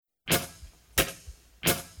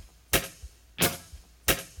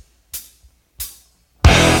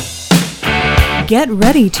Get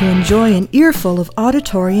ready to enjoy an earful of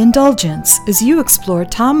auditory indulgence as you explore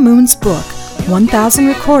Tom Moon's book, 1,000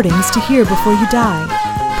 Recordings to Hear Before You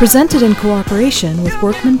Die, presented in cooperation with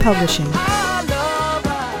Workman Publishing.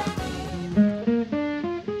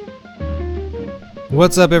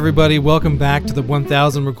 What's up, everybody? Welcome back to the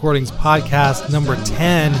 1,000 Recordings podcast, number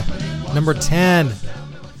 10. Number 10.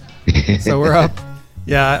 So we're up.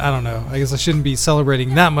 Yeah, I don't know. I guess I shouldn't be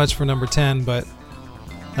celebrating that much for number 10, but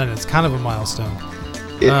it's kind of a milestone.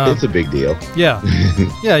 It's a big deal. Yeah.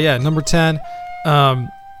 Yeah. Number 10.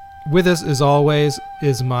 With us, as always,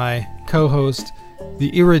 is my co-host, the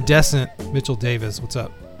iridescent Mitchell Davis. What's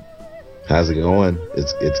up? How's it going?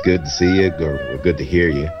 It's good to see you. Good to hear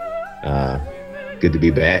you. Good to be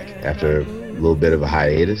back after a little bit of a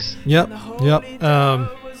hiatus. Yep. Yeah,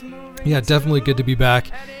 definitely good to be back.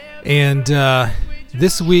 And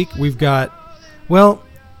this week we've got, well,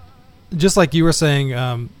 just like you were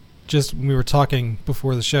saying, just when we were talking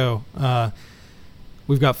before the show,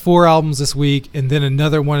 we've got 4 albums this week and then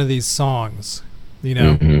another one of these songs. You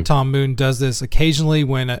know, Tom Moon does this occasionally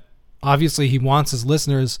when obviously he wants his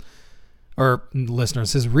his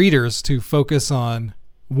readers to focus on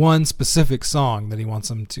one specific song that he wants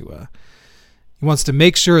them to, he wants to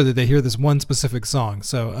make sure that they hear this one specific song.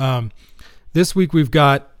 So this week we've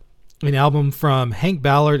got an album from Hank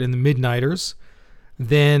Ballard and the Midnighters,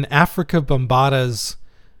 then Afrika Bambaataa's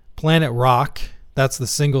Planet Rock. That's the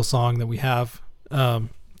single song that we have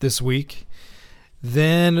this week.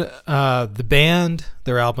 Then the band,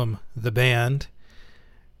 their album The Band.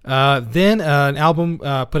 Then an album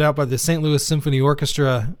put out by the St. Louis Symphony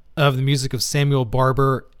Orchestra of the music of Samuel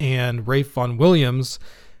Barber and Vaughan Williams.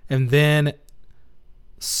 And then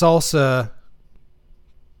salsa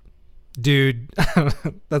dude,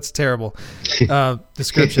 that's terrible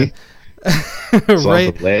description.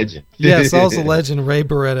 Salsa legend. Yeah, salsa legend Ray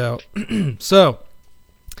Barretto. So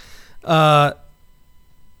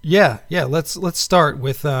let's start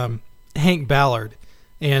with Hank Ballard.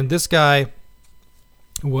 And this guy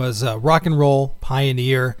was a rock and roll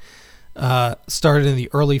pioneer, started in the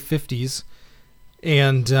early 50s.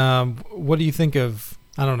 And what do you think of,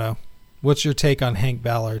 I don't know, what's your take on Hank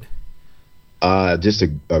Ballard? Just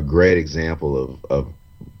a great example of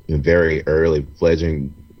very early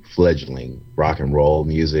fledgling rock and roll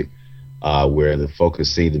music, where the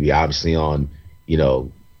focus seemed to be obviously on,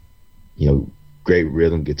 great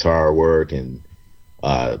rhythm guitar work and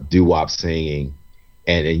doo-wop singing,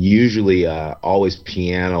 and usually always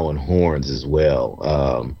piano and horns as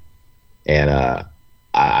well.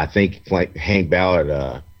 I think like Hank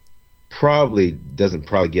Ballard probably doesn't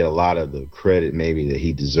get a lot of the credit maybe that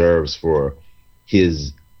he deserves for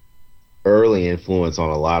his early influence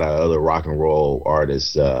on a lot of other rock and roll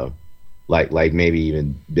artists, like maybe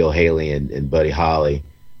even Bill Haley and Buddy Holly.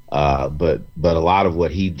 But a lot of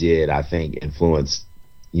what he did, I think, influenced,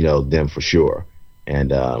 them for sure.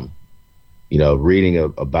 And,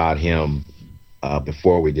 reading about him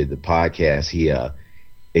before we did the podcast,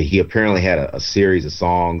 he apparently had a series of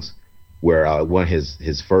songs where one of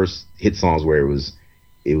his first hit songs where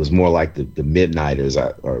it was more like the Midnighters,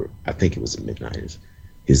 or I think it was the Midnighters,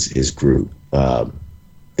 his group.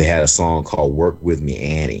 They had a song called "Work With Me,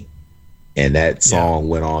 Annie," and that song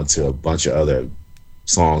went on to a bunch of other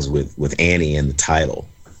songs with Annie in the title.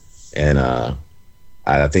 And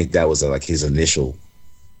I think that was like his initial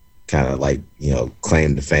kind of like,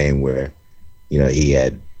 claim to fame, where, he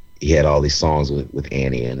had all these songs with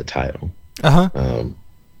Annie in the title.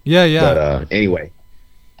 Yeah. But anyway,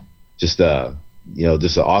 just an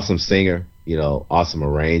awesome singer, awesome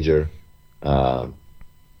arranger,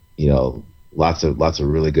 lots of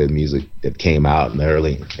really good music that came out in the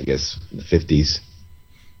early, I guess, the 50s.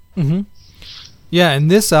 Mm-hmm. Yeah,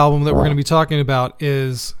 and this album that we're going to be talking about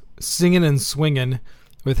is Singin' and Swingin'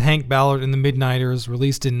 with Hank Ballard and the Midnighters,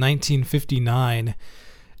 released in 1959.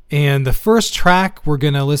 And the first track we're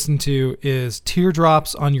going to listen to is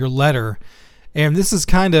Teardrops on Your Letter. And this is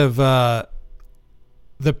kind of the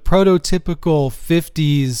prototypical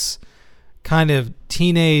 50s kind of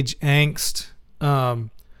teenage angst,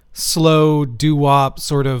 slow doo-wop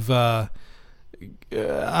sort of, I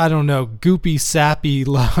don't know, goopy, sappy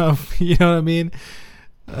love. You know what I mean?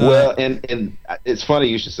 Well, and it's funny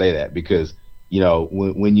you should say that, because,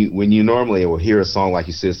 when you normally will hear a song like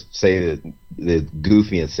you say the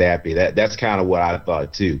goofy and sappy, that's kind of what I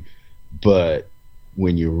thought too. But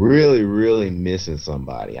when you're really, really missing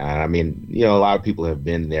somebody, I mean, a lot of people have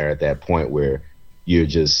been there at that point where you're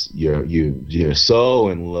so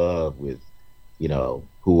in love with,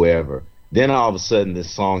 whoever. Then all of a sudden this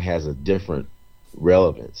song has a different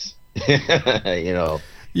relevance.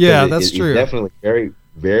 Yeah, that's true. It's definitely very,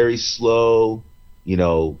 very slow,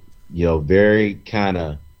 very kind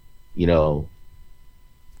of, you know,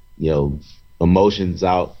 emotions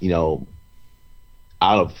out, out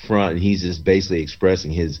up front, and he's just basically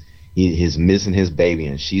expressing he's missing his baby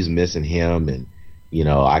and she's missing him, and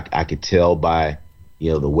I could tell by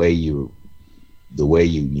the way you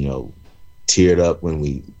teared up when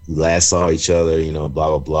we last saw each other, blah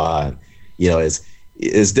blah blah, and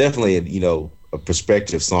it's definitely a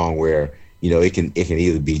perspective song where it can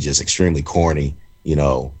either be just extremely corny,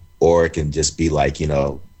 or it can just be like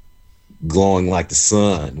glowing like the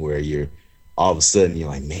sun, where you're all of a sudden you're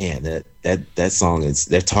like, man, that song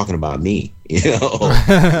they're talking about me,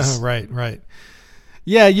 Right.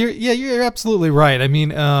 Yeah, you're absolutely right. I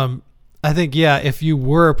mean, I think, if you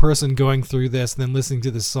were a person going through this and then listening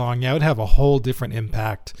to this song, it would have a whole different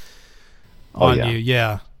impact on you.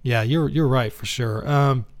 Yeah, you're right for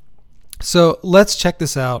sure. So let's check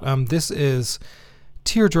this out. This is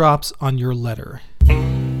Teardrops on Your Letter.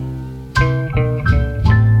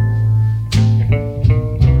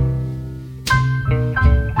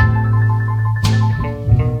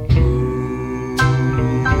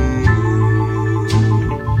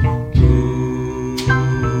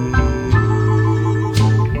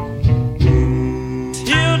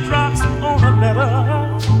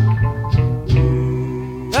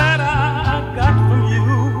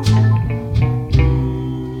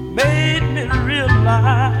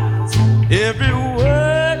 Every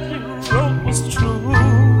word you wrote was true.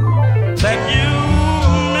 That you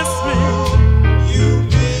miss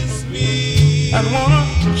me, and wanna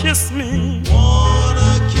kiss me.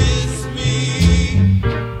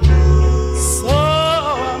 So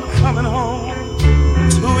I'm coming home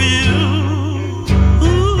to you.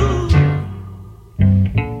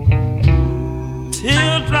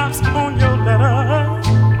 Teardrops on your letter,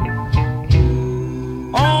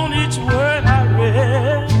 on each word I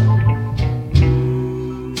read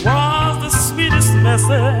was the sweetest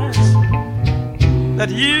message that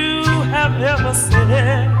you have ever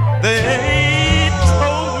said. They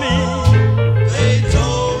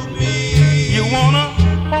told me you wanna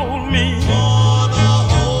hold me,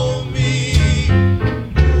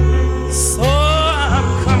 so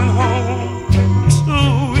I'm coming home to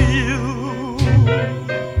you.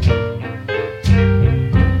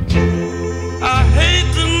 I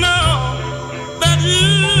hate to know that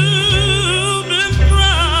you've been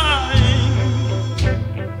crying.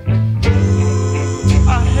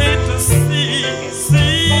 I hate to see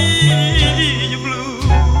you blue.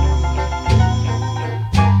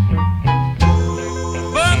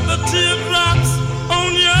 But the teardrops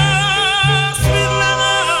on your sweet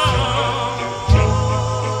letter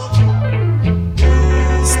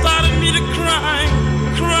started me to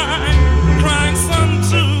crying some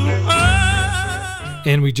too.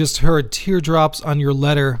 And we just heard Teardrops on Your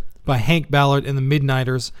Letter by Hank Ballard and the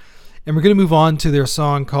Midnighters. And we're going to move on to their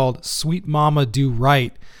song called Sweet Mama Do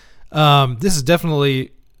Right. This is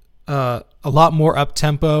definitely a lot more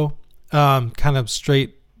up-tempo, kind of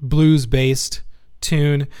straight blues-based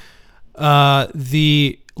tune.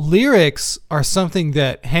 The lyrics are something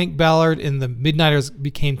that Hank Ballard and the Midnighters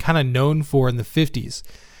became kind of known for in the 50s.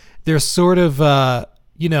 They're sort of, a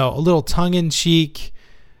little tongue-in-cheek,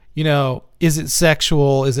 is it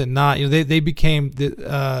sexual, is it not? They became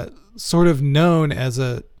sort of known as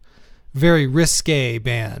a very risque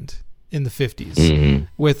band in the 50s,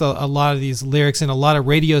 with a lot of these lyrics, and a lot of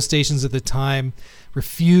radio stations at the time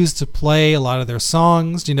refused to play a lot of their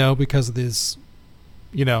songs, because of this,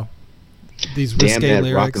 these risque Damn that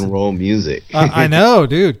lyrics. rock and roll music. I know,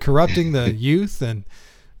 dude, corrupting the youth and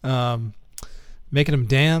making them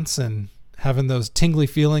dance and having those tingly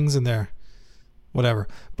feelings in their whatever.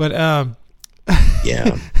 But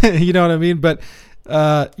Yeah. you know what I mean? But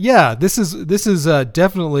this is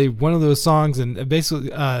definitely one of those songs, and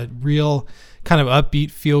basically real kind of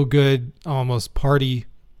upbeat, feel good, almost party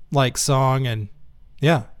like song. And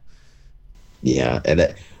yeah.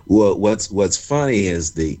 And what's funny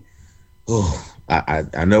is I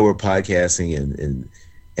know we're podcasting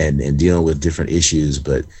and dealing with different issues,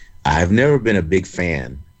 but I've never been a big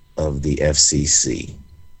fan of the FCC.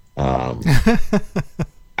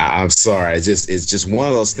 I'm sorry. It's just one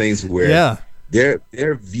of those things where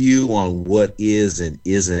their view on what is and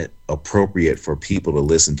isn't appropriate for people to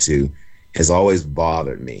listen to has always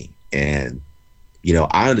bothered me. And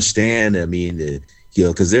I understand. I mean,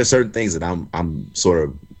 because there are certain things that I'm sort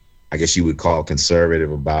of, I guess you would call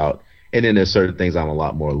conservative about, and then there's certain things I'm a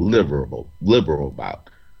lot more liberal about.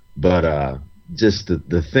 But just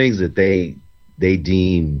the things that they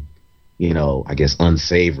deem, I guess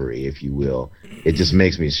unsavory, if you will, it just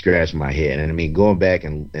makes me scratch my head. And I mean, going back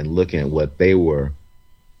and looking at what they were,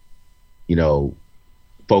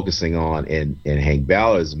 focusing on in Hank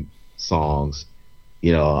Ballard's songs,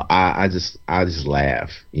 you know, I just laugh,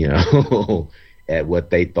 you know, at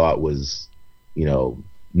what they thought was, you know,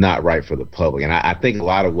 not right for the public. And I think a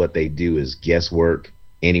lot of what they do is guesswork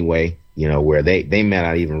anyway, you know, where they may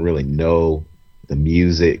not even really know the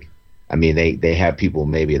music. I mean, they have people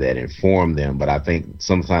maybe that inform them, but I think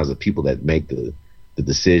sometimes the people that make the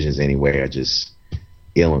decisions anyway are just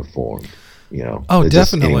ill-informed, you know. Oh, It's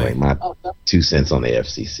definitely. Just, anyway, my 2 cents on the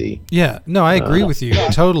FCC. Yeah, no, I agree with you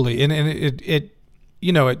totally, and it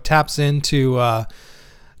you know, it taps into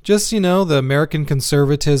just, you know, the American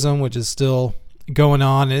conservatism, which is still going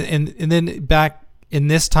on, and then back in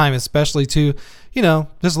this time especially too, you know,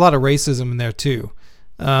 there's a lot of racism in there too,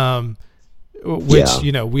 which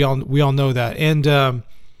you know, we all know that, and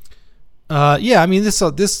yeah, I mean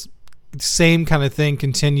this same kind of thing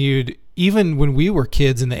continued even when we were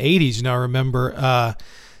kids in the 80s. You know, I remember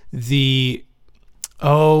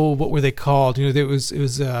what were they called? You know, it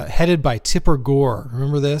was headed by Tipper Gore.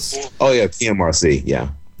 Remember this? Oh yeah, PMRC. Yeah,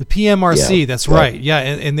 the PMRC. Yeah. That's right. Yeah,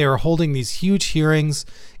 and they were holding these huge hearings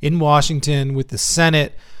in Washington with the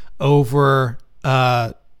Senate over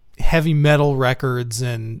heavy metal records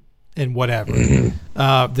and whatever.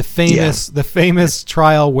 Mm-hmm. The famous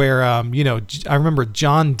trial where you know, I remember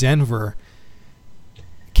John Denver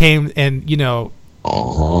came and, you know,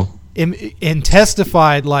 and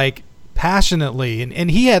testified like passionately, and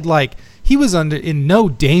he had like, he was in no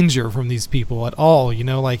danger from these people at all, you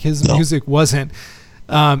know, like his music wasn't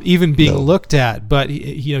even being looked at, but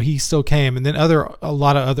you know, he still came. And then a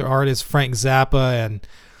lot of other artists, Frank Zappa and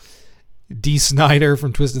Dee Snider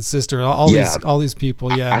from Twisted Sister, all these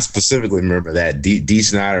people. Yeah, I specifically remember that Dee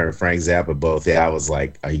Snider and Frank Zappa both. Yeah, I was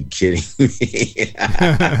like, "Are you kidding me?"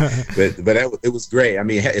 but it was great. I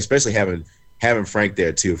mean, especially having Frank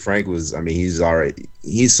there too. Frank was, I mean,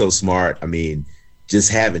 he's so smart. I mean, just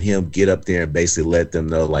having him get up there and basically let them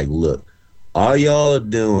know, like, look, all y'all are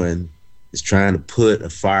doing is trying to put a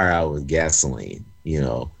fire out with gasoline. You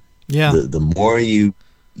know, yeah. The more you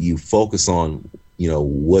focus on, you know,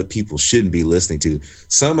 what people shouldn't be listening to.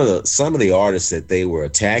 Some of the artists that they were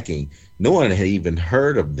attacking, no one had even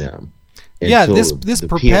heard of them. Yeah, this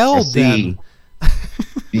propelled PMRC, them.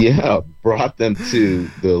 Yeah, brought them to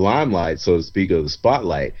the limelight, so to speak, of the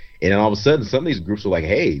spotlight. And then all of a sudden, some of these groups were like,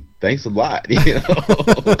 "Hey, thanks a lot," you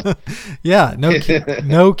know. Yeah,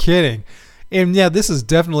 no kidding. And yeah, this is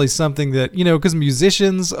definitely something that, you know, because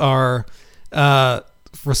musicians are,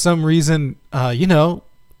 for some reason, you know,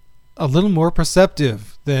 a little more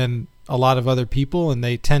perceptive than a lot of other people, and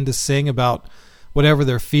they tend to sing about whatever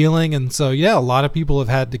they're feeling. And so, yeah, a lot of people have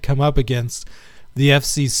had to come up against the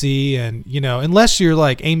FCC, and, you know, unless you're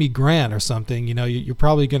like Amy Grant or something, you know, you're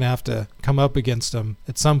probably going to have to come up against them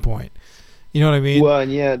at some point. You know what I mean? Well,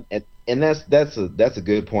 yeah, and that's a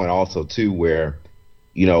good point also too, where,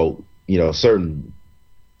 you know, certain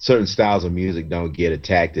styles of music don't get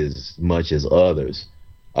attacked as much as others,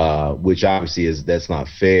 which obviously that's not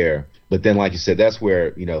fair. But then, like you said, that's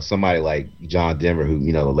where, you know, somebody like John Denver, who,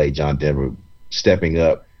 you know, the late John Denver, stepping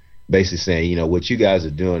up, basically saying, you know, what you guys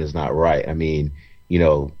are doing is not right. I mean, you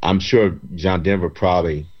know, I'm sure John Denver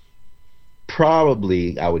probably,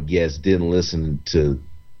 I would guess, didn't listen to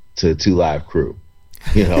 2 Live Crew,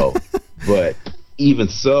 you know, but even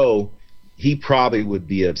so, he probably would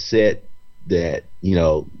be upset that, you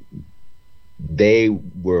know, they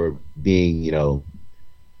were being, you know,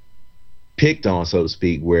 picked on, so to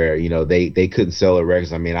speak, where, you know, they couldn't sell their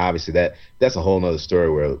records. I mean, obviously that's a whole nother story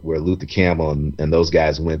where Luther Campbell and those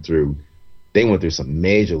guys went through some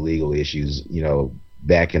major legal issues, you know,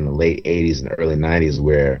 back in the late 80s and early 90s,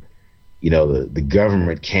 where, you know, the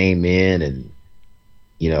government came in and,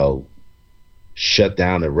 you know, shut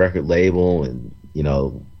down the record label, and, you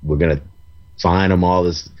know, we're gonna fine them all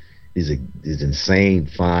these insane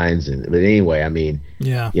fines. But anyway, I mean,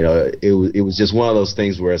 yeah, you know, it was just one of those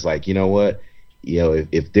things where it's like, you know what, you know,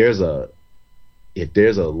 if there's a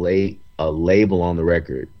label on the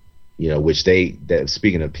record, you know, which that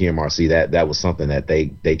speaking of PMRC, that was something that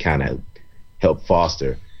they kind of helped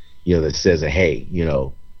foster, you know, that says that, hey, you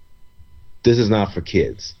know, this is not for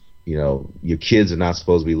kids. You know, your kids are not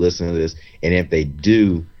supposed to be listening to this, and if they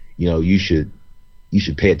do, you know, you should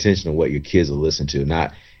pay attention to what your kids will listen to,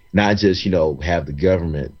 not just, you know, have the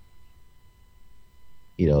government,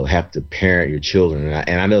 you know, have to parent your children.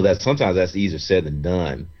 And I know that sometimes that's easier said than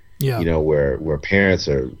done. Yeah. You know, where parents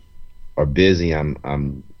are busy. I'm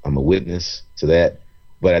a witness to that.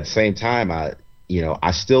 But at the same time,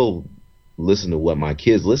 I still listen to what my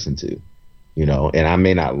kids listen to, you know, and I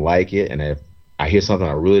may not like it. And if I hear something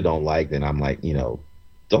I really don't like, then I'm like, you know,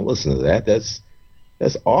 don't listen to that.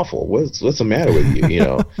 that's awful. What's the matter with you? You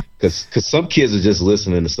know, because some kids are just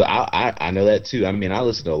listening to stuff. I know that too. I mean, I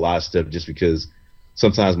listen to a lot of stuff just because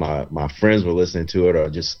sometimes my friends were listening to it, or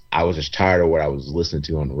just I was just tired of what I was listening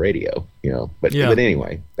to on the radio. You know, but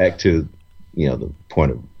anyway, back to the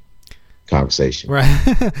point of conversation.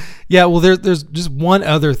 Right. Yeah. Well, there's just one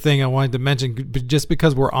other thing I wanted to mention, just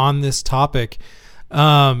because we're on this topic,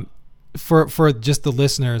 for just the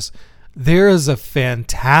listeners, there is a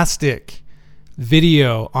fantastic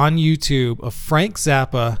video on YouTube of Frank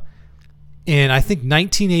Zappa in, I think,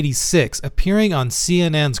 1986, appearing on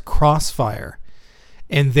CNN's Crossfire,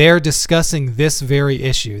 and they're discussing this very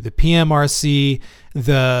issue, the PMRC,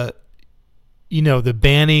 the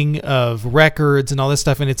banning of records and all this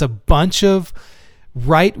stuff. And it's a bunch of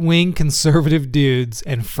right-wing conservative dudes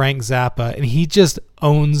and Frank Zappa, and he just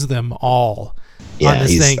owns them all on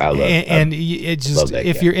this thing. It just,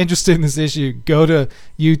 if you're interested in this issue, go to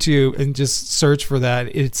YouTube and just search for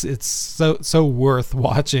that. It's so worth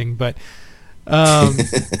watching. But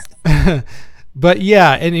but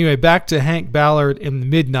yeah, anyway, back to Hank Ballard and the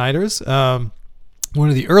Midnighters, one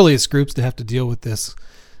of the earliest groups to have to deal with this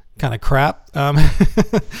kind of crap.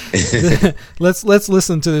 Let's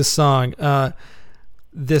listen to this song.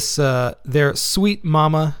 Their Sweet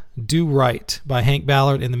Mama Do Right by Hank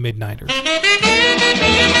Ballard and the Midnighters.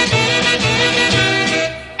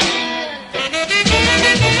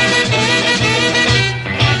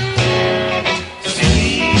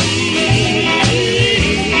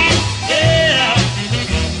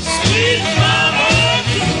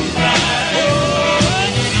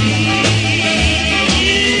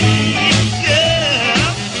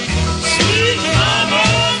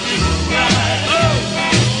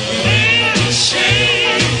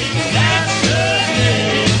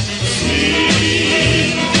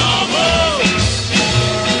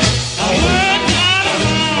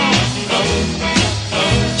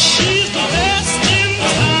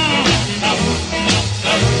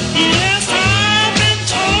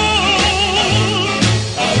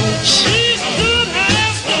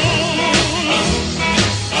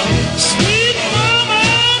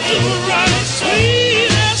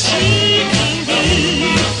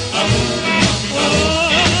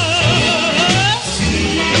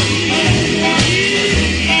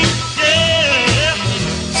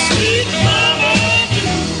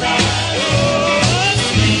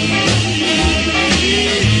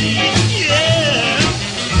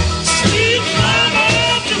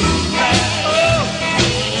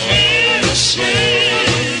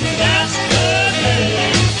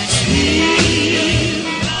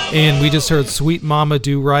 And we just heard Sweet Mama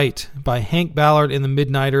Do Right by Hank Ballard and the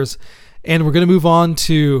Midnighters. And we're going to move on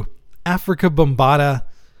to Afrika Bambaataa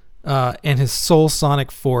and his Soul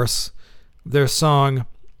Sonic Force, their song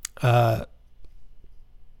Planet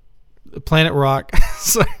Rock.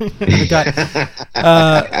 Sorry,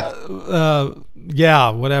 yeah,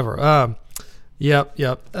 whatever.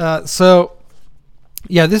 Yep. So,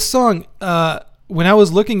 yeah, this song, when I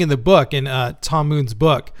was looking in the book, in Tom Moon's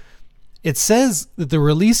book, it says that the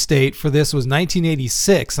release date for this was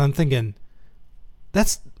 1986. I'm thinking,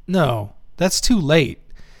 that's too late.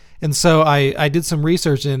 And so I did some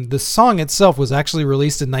research, and the song itself was actually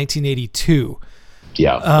released in 1982.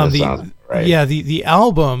 Yeah, that sounds right. Yeah, the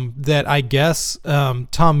album that I guess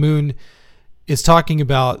Tom Moon is talking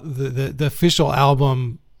about, the official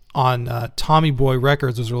album on Tommy Boy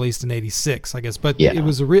Records was released in 86, I guess. But it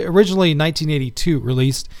was originally 1982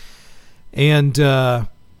 released. And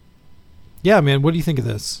yeah, man, what do you think of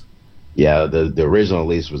this? Yeah, the original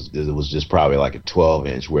release was just probably like a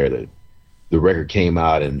 12-inch, where the record came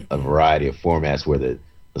out in a variety of formats, where the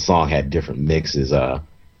song had different mixes. And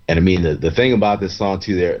I mean, the thing about this song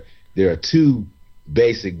too, there are two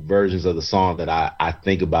basic versions of the song that I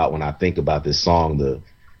think about when I think about this song.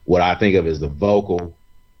 What I think of is the vocal,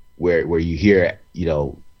 where you hear,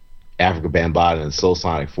 Afrika Bambaataa and Soul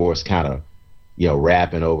Sonic Force kind of,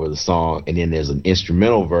 rapping over the song, and then there's an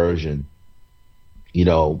instrumental version,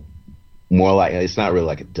 more like, it's not really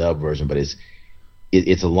like a dub version, but it's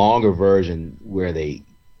a longer version where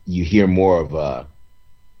you hear more of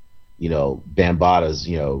Bambaataa's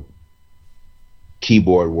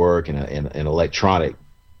keyboard work and electronic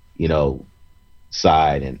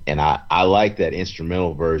side, and I like that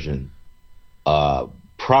instrumental version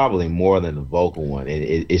probably more than the vocal one.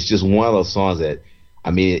 It's just one of those songs that,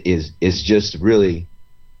 I mean, it's just really,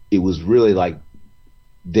 it was really like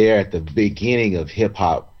there at the beginning of hip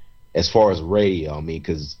hop as far as radio. I mean,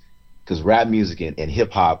 because rap music and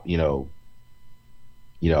hip hop, I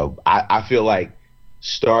feel like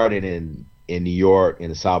started in New York, in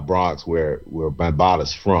the South Bronx, where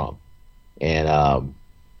Bambaataa's from, and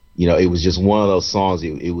it was just one of those songs.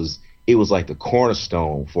 It was like the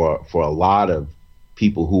cornerstone for a lot of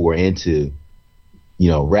people who were into,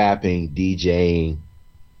 rapping, DJing,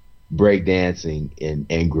 breakdancing,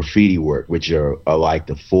 and graffiti work, which are like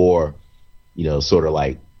the four, sort of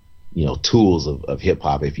like, tools of hip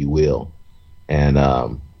hop, if you will. And,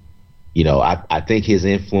 I think his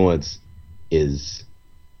influence is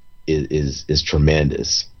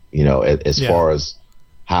tremendous, as far as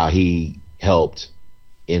how he helped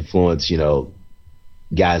influence,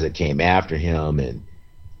 guys that came after him, and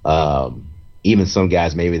even some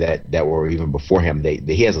guys maybe that were even before him.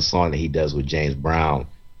 He has a song that he does with James Brown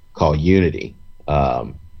called Unity,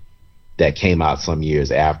 that came out some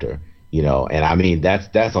years after, and I mean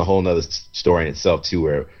that's a whole nother story in itself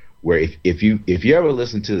too, where if you ever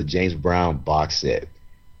listen to the James Brown box set,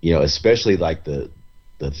 especially like the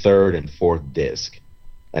third and fourth disc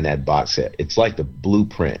in that box set, it's like the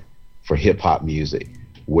blueprint for hip hop music,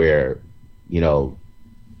 where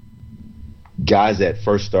guys that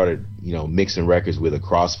first started mixing records with a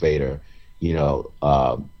crossfader,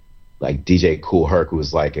 like DJ Kool Herc, who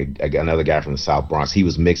was like another guy from the South Bronx, he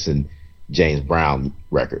was mixing James Brown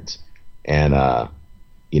records, and Afrika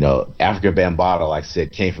Bambaataa, like I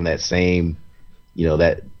said, came from that same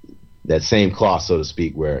that same cloth, so to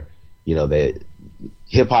speak, where that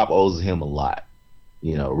hip hop owes him a lot.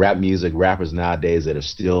 Rap music, rappers nowadays that are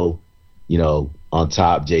still on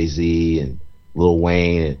top, Jay-Z and Lil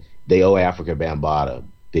Wayne, and they owe Afrika Bambaataa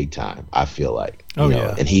big time, I feel like.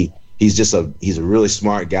 Yeah. And he's a really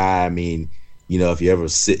smart guy. I mean, if you ever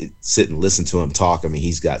sit and listen to him talk, I mean,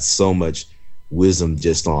 he's got so much wisdom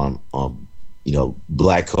just on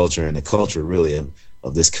black culture and the culture really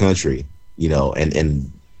of this country,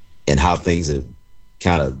 and how things have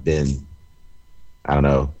kind of been, I don't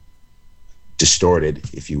know, distorted,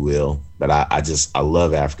 if you will. But I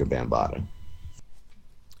love Afrika Bambaataa.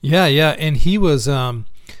 Yeah, and he was, and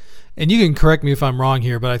you can correct me if I'm wrong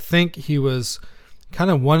here, but I think he was kind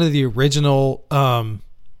of one of the original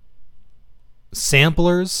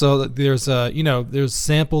samplers. So there's there's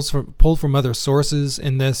samples pulled from other sources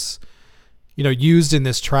in this, used in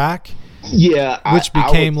this track. Yeah, which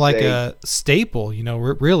became like a staple,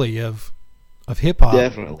 really of hip hop.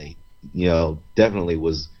 Definitely, definitely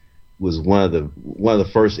was one of the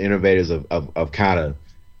first innovators of kind of,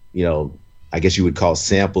 I guess you would call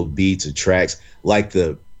sampled beats or tracks. Like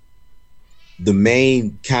the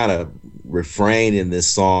main kind of refrain in this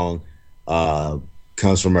song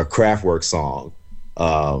comes from a Kraftwerk song,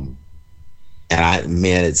 and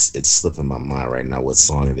it's slipping my mind right now what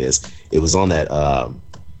song it is. It was on that.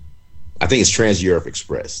 I think it's Trans Europe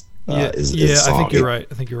Express. Is I think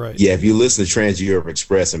you're right. Yeah, if you listen to Trans Europe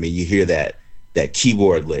Express, I mean, you hear that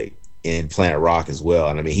keyboard lick in Planet Rock as well,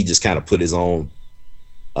 and I mean, he just kind of put his own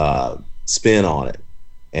spin on it,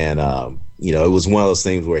 and it was one of those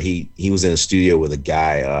things where he was in a studio with a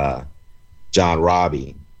guy, John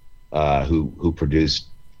Robbie, who produced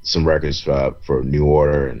some records for New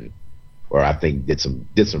Order, or I think did some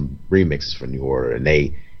remixes for New Order, and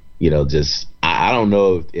they, just I don't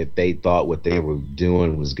know if they thought what they were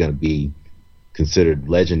doing was going to be considered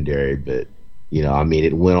legendary, but I mean,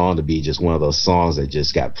 it went on to be just one of those songs that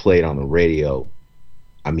just got played on the radio.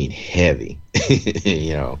 I mean, heavy,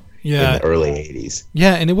 in the early 80s.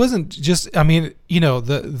 Yeah, and it wasn't just, I mean,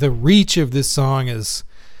 the reach of this song is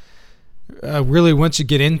really, once you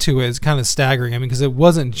get into it, it's kind of staggering. I mean, because it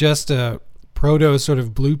wasn't just a proto sort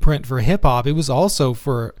of blueprint for hip hop. It was also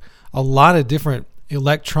for a lot of different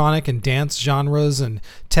electronic and dance genres and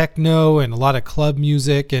techno and a lot of club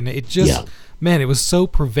music. And it just, man, it was so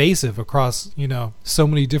pervasive across, so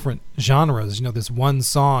many different genres. This one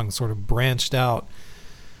song sort of branched out.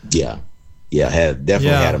 Yeah, had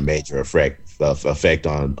a major effect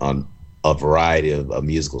on a variety of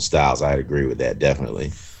musical styles. I'd agree with that,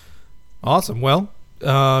 definitely. Awesome. Well, you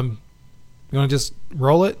want to just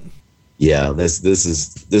roll it? Yeah, this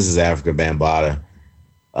is Afrika Bambaataa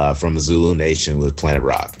from the Zulu Nation with Planet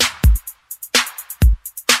Rock.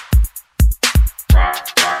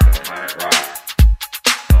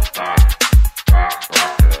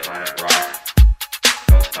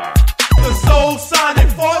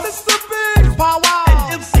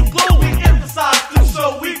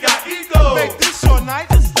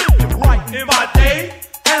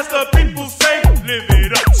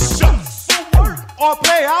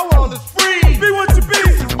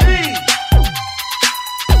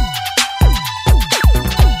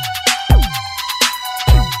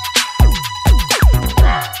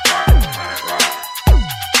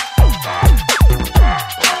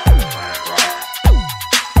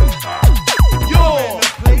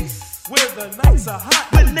 Where the nights are hot,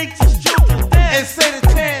 when nature's children dance. and say the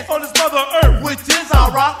chance on this mother earth, which is our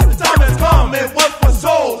rock. The time has come and what's for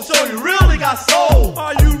soul to show you really got soul.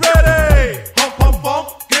 Are you ready? Hump, hump,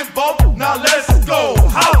 hump, get bump. Now let's go.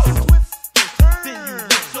 House. Then you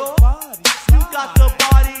lift your body. You got the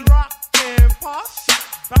body rockin', pop,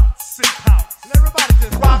 bounce and pounce. And everybody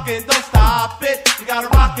just rockin', don't stop it. You gotta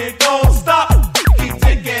rock it, don't stop. Keep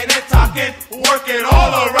ticking and talking, working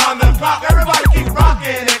all around the clock. Everybody keep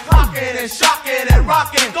rocking and clocking and shocking and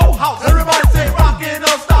rocking. Go house. Everybody say rocking,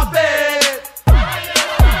 don't stop it.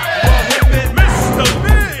 Mr.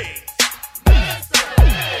 Big.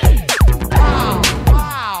 Wow,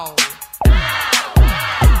 wow.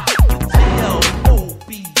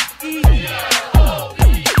 G-L-O-B-E.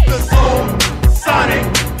 The Soul Sonic.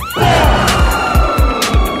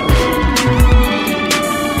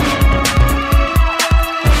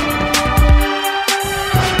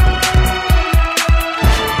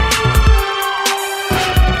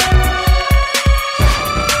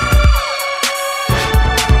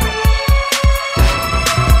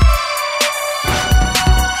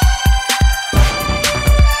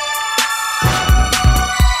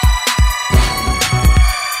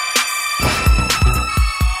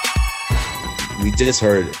 We just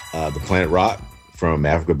heard the Planet Rock from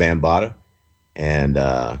Afrika Bambaataa, and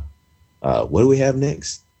what do we have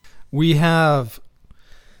next? We have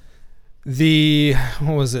the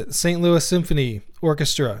St. Louis Symphony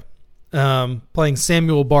Orchestra playing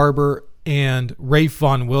Samuel Barber and Rafe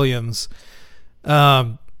Vaughan Williams.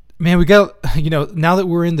 Man, we got, now that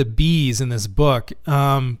we're in the B's in this book,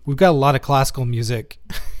 we've got a lot of classical music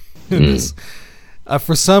in this.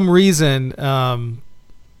 For some reason, a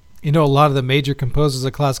lot of the major composers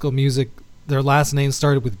of classical music, their last names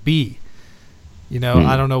started with B.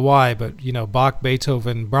 I don't know why, but Bach,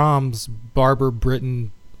 Beethoven, Brahms, Barber,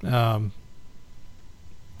 Britten, a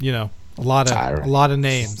lot of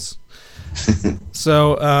names.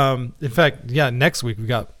 So, in fact, next week we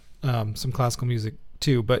got some classical music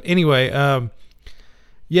too. But anyway,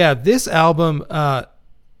 this album,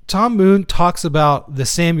 Tom Moon talks about the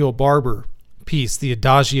Samuel Barber piece, the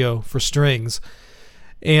Adagio for strings.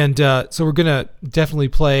 And so we're going to definitely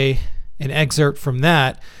play an excerpt from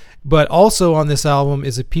that. But also on this album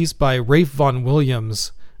is a piece by Rafe Vaughan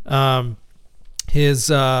Williams,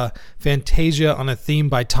 his Fantasia on a Theme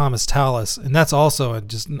by Thomas Tallis. And that's also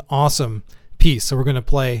just an awesome piece. So we're going to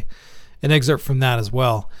play an excerpt from that as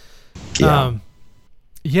well. So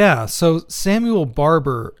Samuel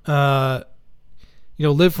Barber,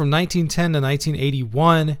 lived from 1910 to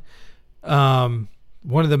 1981.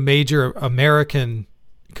 One of the major American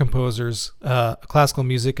composers, classical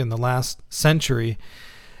music in the last century.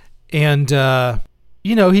 And,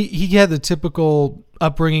 he had the typical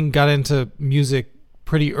upbringing, got into music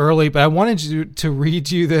pretty early, but I wanted to read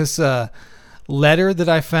you this letter that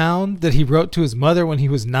I found that he wrote to his mother when he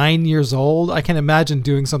was 9 years old. I can imagine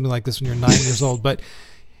doing something like this when you're 9 years old, but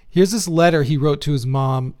here's this letter he wrote to his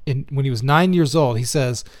mom when he was 9 years old. He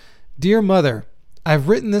says, "Dear Mother, I've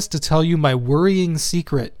written this to tell you my worrying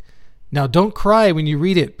secret. Now don't cry when you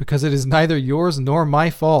read it, because it is neither yours nor my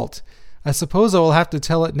fault. I suppose I will have to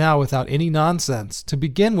tell it now without any nonsense. To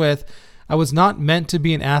begin with, I was not meant to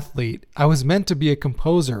be an athlete. I was meant to be a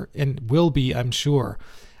composer, and will be, I'm sure.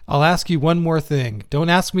 I'll ask you one more thing. Don't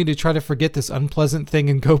ask me to try to forget this unpleasant thing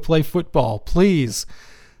and go play football, please.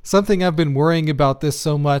 Something I've been worrying about this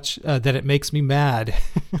so much that it makes me mad."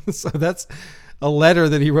 So that's a letter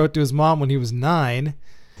that he wrote to his mom when he was 9.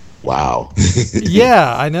 Wow.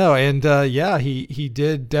 Yeah, I know. And he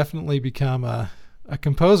did definitely become a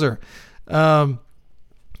composer. I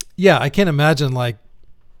can't imagine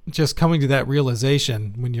just coming to that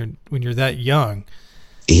realization when you're that young.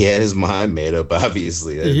 He had his mind made up,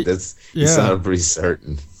 obviously. He sounded pretty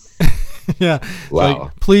certain. Yeah.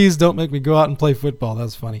 Wow. Please don't make me go out and play football.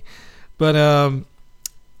 That's funny. But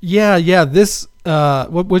this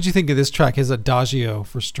what'd you think of this track, his Adagio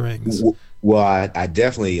for strings? Well, I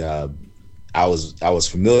definitely I was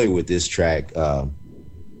familiar with this track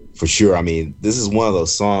for sure. I mean, this is one of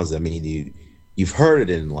those songs. I mean, you've heard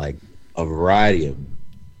it in a variety of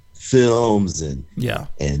films and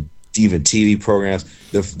even TV programs.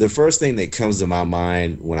 The first thing that comes to my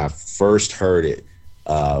mind when I first heard it,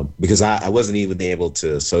 because I wasn't even able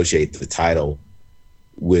to associate the title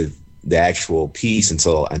with the actual piece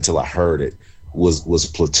until I heard it, was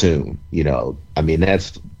Platoon.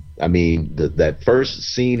 That first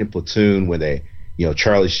scene in Platoon when they,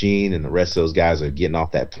 Charlie Sheen and the rest of those guys are getting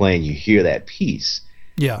off that plane, you hear that piece.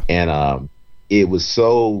 Yeah. And it was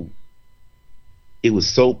so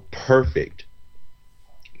perfect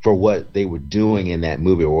for what they were doing in that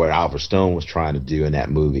movie, or what Oliver Stone was trying to do in that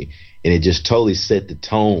movie. And it just totally set the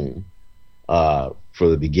tone for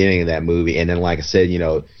the beginning of that movie. And then, like I said,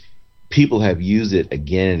 people have used it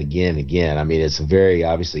again and again and again. I mean, it's a very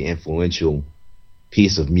obviously influential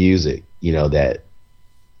piece of music, that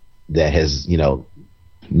has,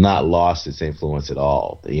 not lost its influence at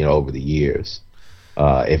all, over the years.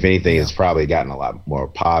 If anything, it's probably gotten a lot more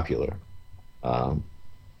popular. But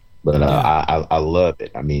I love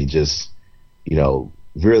it. I mean, just,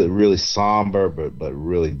 really, really somber, but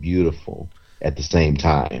really beautiful at the same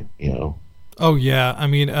time, Oh yeah. I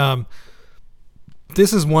mean,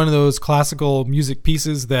 this is one of those classical music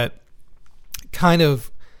pieces that kind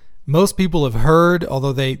of most people have heard,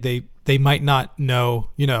 although they might not know,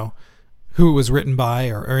 who it was written by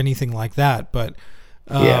or anything like that. But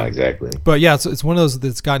yeah, exactly. But yeah, it's one of those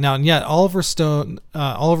that's gotten out. And yet Oliver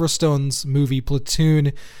Stone's movie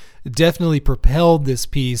Platoon definitely propelled this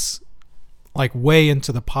piece like way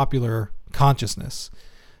into the popular consciousness.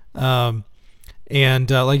 And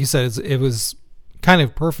like you said, it was kind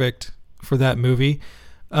of perfect for that movie.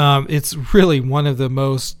 It's really one of the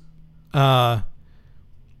most,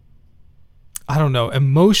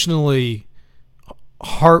 emotionally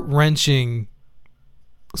heart-wrenching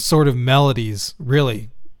sort of melodies really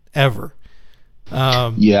ever.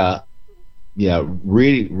 Reading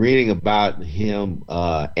about him,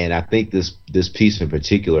 and I think this piece in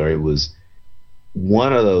particular, it was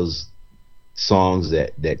one of those songs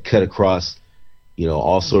that cut across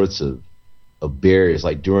all sorts of barriers.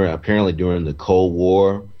 Like during the Cold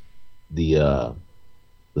War, the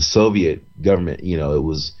Soviet government,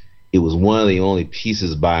 it was one of the only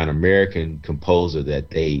pieces by an American composer that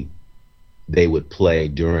they would play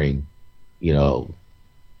during,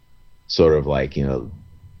 sort of like,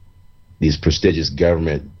 these prestigious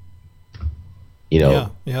government,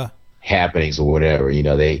 happenings or whatever.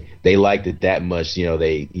 They liked it that much.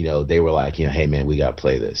 They were like, hey man, we gotta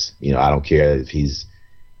play this. I don't care if he's,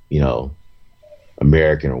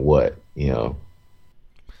 American or what.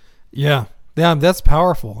 Yeah, that's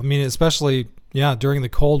powerful. I mean, especially during the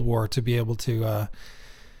Cold War, to be able to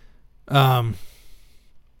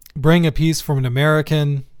bring a piece from an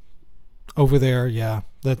American over there. Yeah,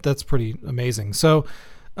 that's pretty amazing. So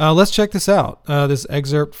let's check this out. This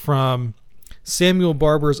excerpt from Samuel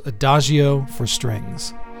Barber's Adagio for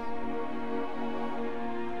Strings.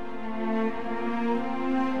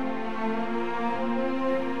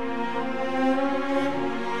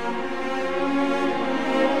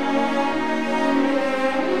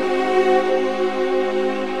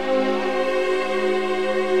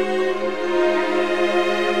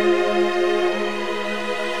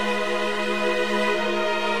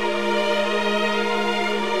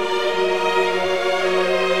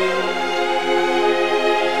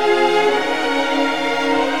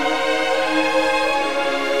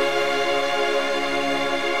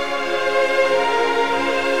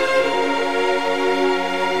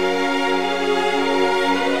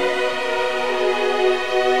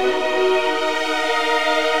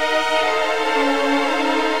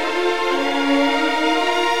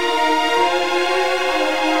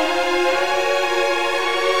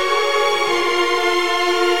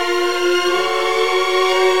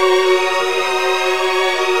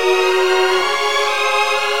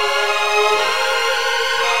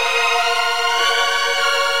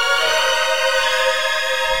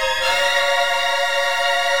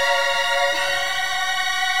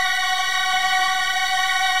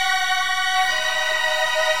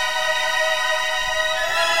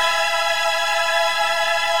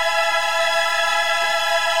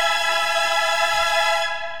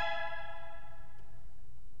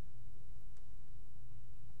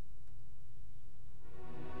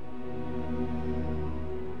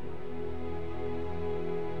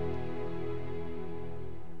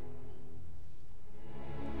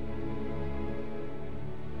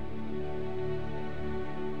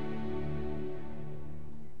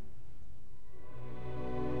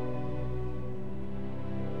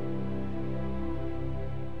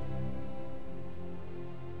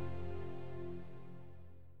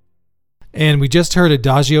 And we just heard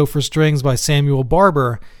Adagio for Strings by Samuel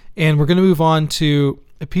Barber. And we're going to move on to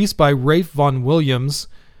a piece by Rafe Vaughan Williams.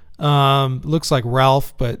 Looks like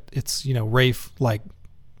Ralph, but it's, Rafe like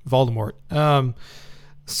Voldemort.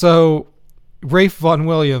 So Rafe Vaughan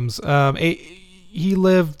Williams, he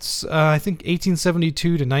lived, I think, 1872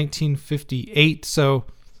 to 1958. So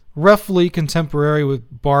roughly contemporary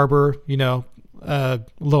with Barber, a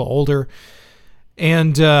little older.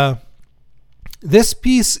 And this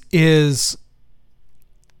piece is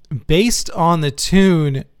based on the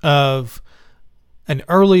tune of an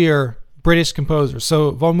earlier British composer. So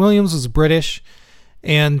Vaughan Williams was British,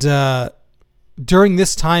 and during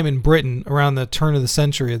this time in Britain, around the turn of the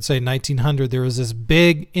century, I'd say 1900, there was this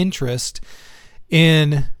big interest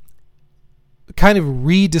in kind of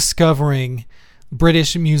rediscovering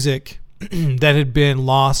British music that had been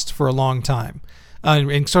lost for a long time,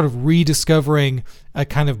 and sort of rediscovering a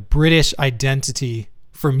kind of British identity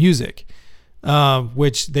for music,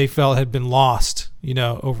 which they felt had been lost,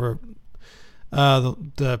 over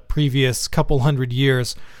the previous couple hundred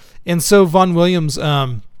years. And so Vaughan Williams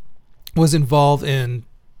was involved in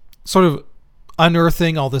sort of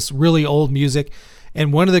unearthing all this really old music.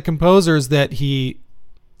 And one of the composers that he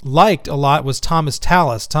liked a lot was Thomas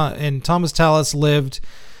Tallis. And Thomas Tallis lived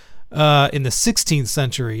in the 16th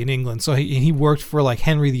century in England. So he worked for like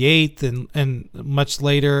Henry VIII and much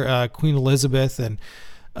later Queen Elizabeth, and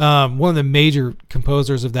one of the major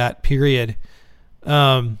composers of that period.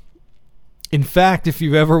 In fact, if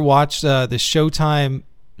you've ever watched the Showtime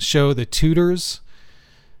show The Tudors,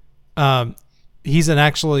 he's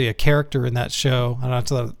actually a character in that show. I don't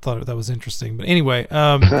know, I thought that was interesting. But anyway,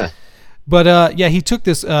 he took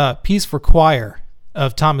this piece for choir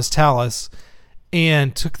of Thomas Tallis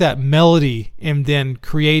and took that melody and then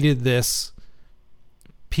created this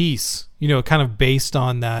piece, kind of based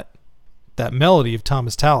on that melody of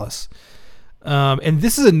Thomas Tallis. And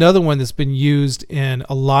this is another one that's been used in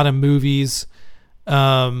a lot of movies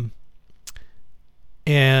and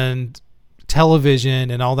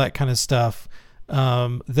television and all that kind of stuff.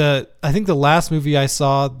 I think the last movie I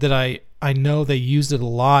saw that I know they used it a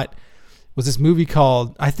lot was this movie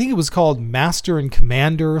called Master and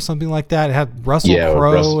Commander or something like that. It had Russell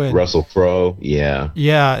Crowe. Russell Crowe, yeah.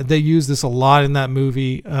 Yeah, they used this a lot in that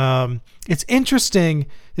movie. It's interesting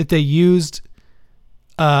that they used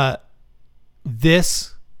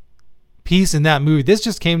this piece in that movie. This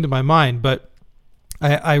just came to my mind, but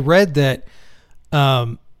I read that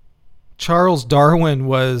Charles Darwin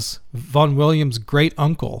was Vaughan Williams' great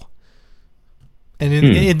uncle, and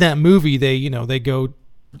in that movie they go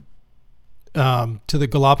to the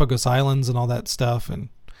Galapagos Islands and all that stuff, and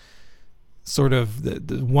sort of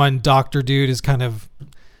the one doctor dude is kind of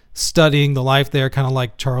studying the life there, kind of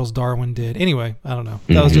like Charles Darwin did. Anyway, I don't know.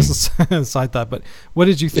 That was just a side thought. But what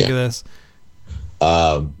did you think of this?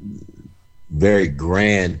 Very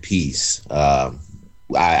grand piece.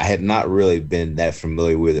 I had not really been that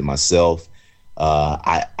familiar with it myself.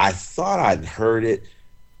 I thought I'd heard it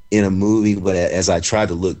in a movie, but as I tried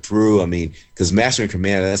to look through, because Master and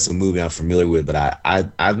Commander, that's a movie I'm familiar with, but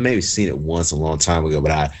I've maybe seen it once a long time ago,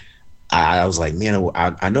 but I was like, man,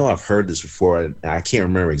 I know I've heard this before, and I can't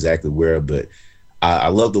remember exactly where, but I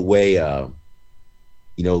love the way,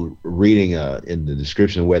 reading in the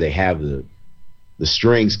description where they have the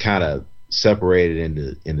strings kind of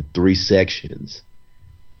separated into three sections,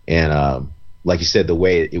 and like you said, the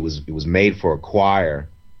way it was made for a choir,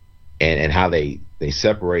 and how they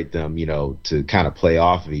separate them, to kind of play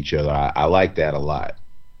off of each other. I like that a lot.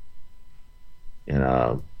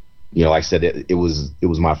 And like I said, it was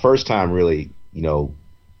my first time really,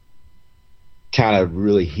 kind of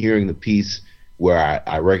really hearing the piece where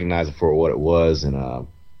I recognized it for what it was, and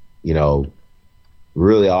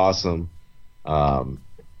really awesome. And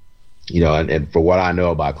for what I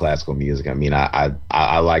know about classical music,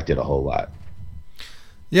 I liked it a whole lot.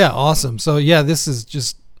 Yeah, awesome. So yeah, this is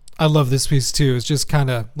just, I love this piece too. It's just kind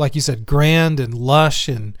of, like you said, grand and lush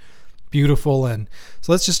and beautiful. And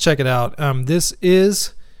so let's just check it out. This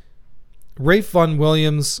is Ralph Vaughan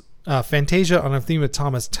Williams' Fantasia on a theme of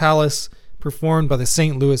Thomas Tallis, performed by the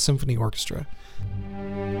St. Louis Symphony Orchestra.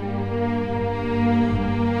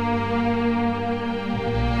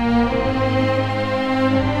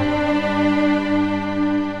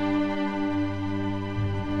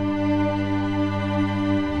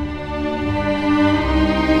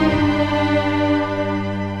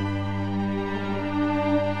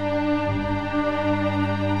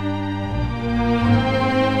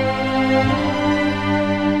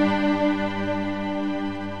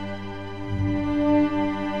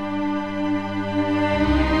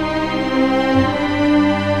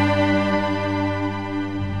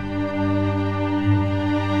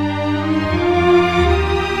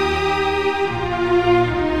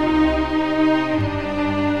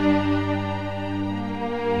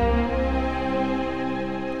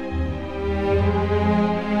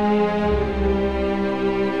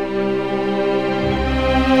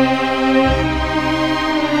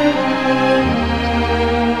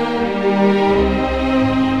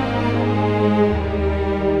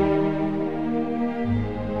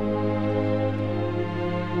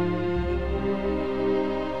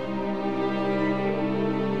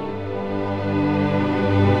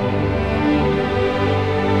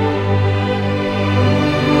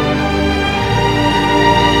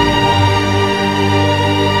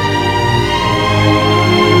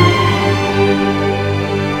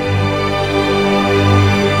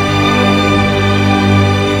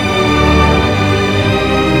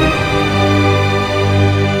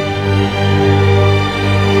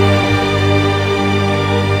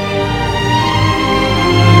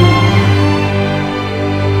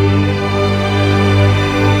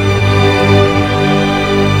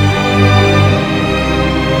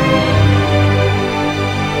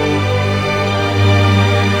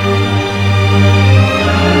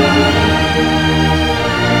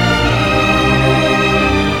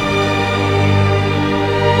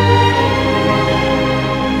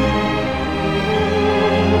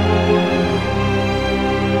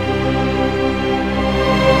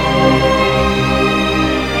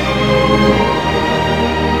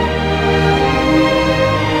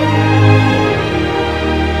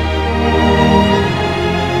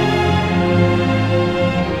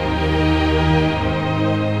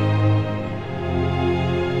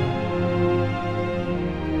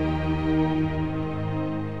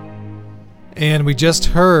 And we just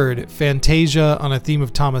heard Fantasia on a Theme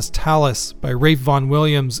of Thomas Tallis by Rafe Vaughan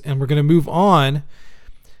Williams. And we're going to move on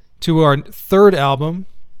to our third album,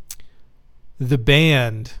 The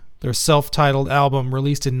Band, their self-titled album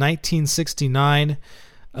released in 1969.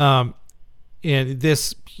 And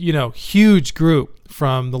this, huge group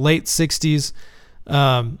from the late 60s,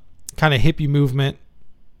 kind of hippie movement,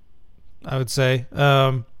 I would say.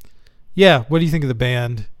 What do you think of The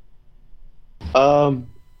Band?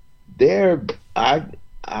 They're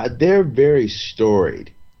very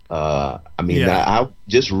storied. I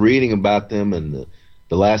just reading about them in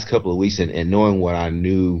the last couple of weeks and knowing what I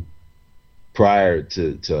knew prior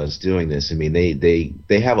to us doing this. I mean, they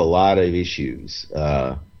have a lot of issues.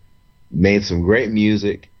 Made some great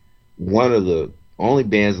music. One of the only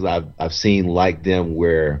bands that I've seen like them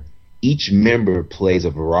where each member plays a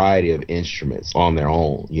variety of instruments on their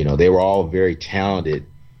own. They were all very talented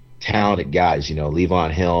guys.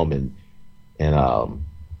 Levon Helm and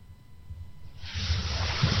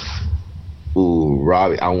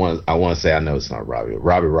Robbie. I want to say, I know it's not Robbie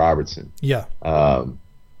Robertson. Yeah.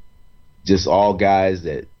 Just all guys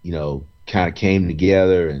that kind of came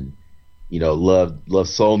together and loved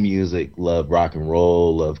soul music, loved rock and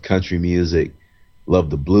roll, loved country music,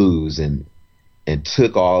 loved the blues, and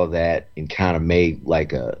took all of that and kind of made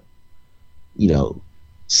like a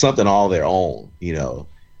something all their own.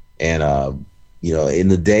 And in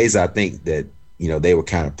the days I think that they were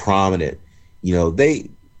kind of prominent. They,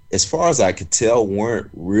 as far as I could tell,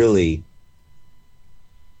 weren't really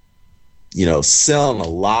selling a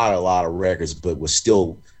lot of records, but was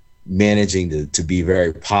still managing to be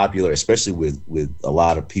very popular, especially with a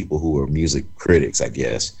lot of people who are music critics, I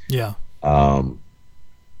guess. Yeah.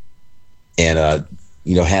 Had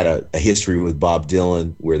a history with Bob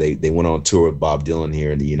Dylan, where they went on tour with Bob Dylan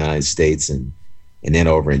here in the United States and then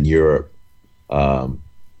over in Europe,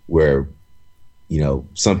 where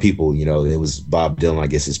some people, it was Bob Dylan, I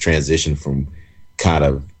guess, his transition from kind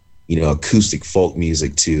of acoustic folk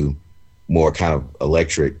music to more kind of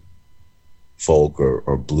electric folk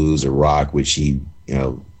or blues or rock, which he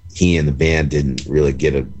and the band didn't really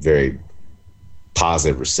get a very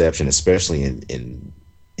positive reception, especially in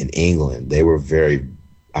England. They were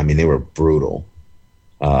they were brutal.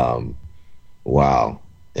 Wow.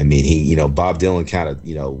 I mean, Bob Dylan kind of,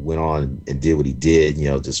 went on and did what he did,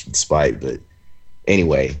 just with spite. But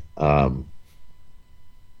anyway, there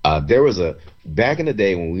was back in the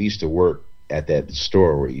day when we used to work at that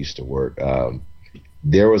store where we used to work,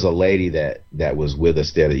 there was a lady that was with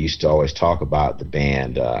us there that used to always talk about the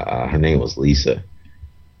band. Her name was Lisa.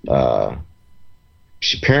 Apparently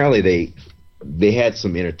they had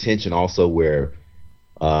some inattention also where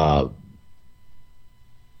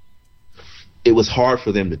it was hard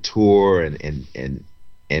for them to tour and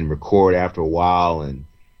record after a while, and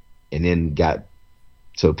then got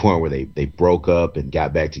to a point where they broke up and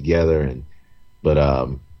got back together. I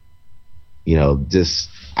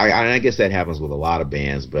guess that happens with a lot of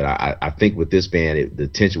bands, but I think with this band, the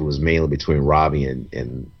tension was mainly between Robbie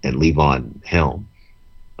and Levon Helm.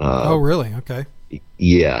 Oh, really? Okay.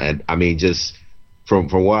 Yeah, and I mean, just from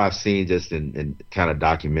what I've seen, just in kind of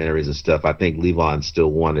documentaries and stuff, I think Levon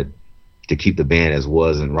still wanted to keep the band as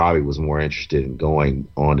was, and Robbie was more interested in going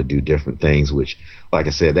on to do different things, which, like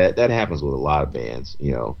I said, that happens with a lot of bands,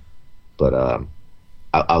 But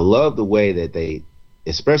I love the way that they,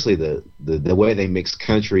 especially the way they mix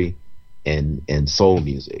country and soul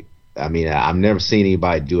music. I mean, I've never seen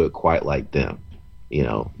anybody do it quite like them.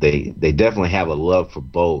 They definitely have a love for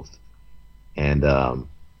both, and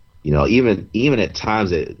even at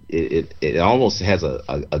times it almost has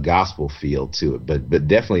a gospel feel to it, but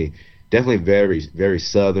definitely very, very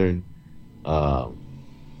Southern,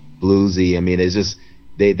 bluesy. I mean, it's just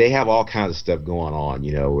they have all kinds of stuff going on,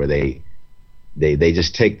 where they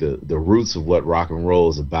just take the roots of what rock and roll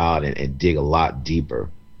is about and dig a lot deeper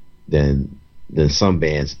than some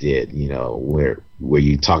bands did, where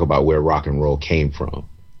you talk about where rock and roll came from,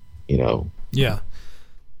 Yeah.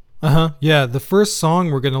 Yeah, the first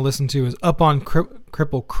song we're going to listen to is Up on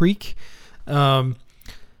Cripple Creek.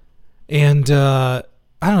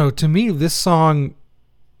 I don't know, to me, this song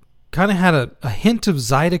kind of had a hint of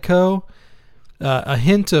Zydeco, a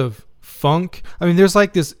hint of funk. I mean, there's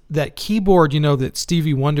like that keyboard, that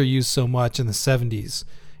Stevie Wonder used so much in the 70s.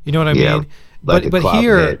 You know what I mean? Like but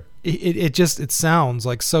here, it sounds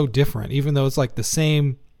like so different, even though it's like the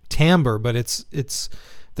same timbre, but it's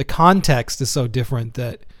the context is so different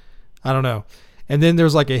that, I don't know. And then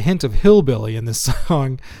there's like a hint of hillbilly in this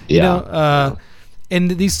song,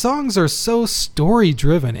 and these songs are so story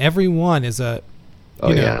driven. Every one is a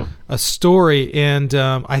story. And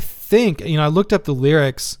I think, I looked up the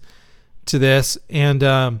lyrics to this, and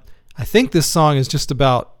I think this song is just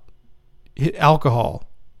about alcohol.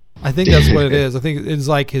 I think that's what it is. I think it's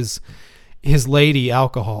like his lady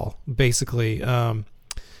alcohol, basically. I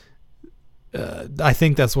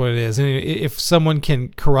think that's what it is. And if someone can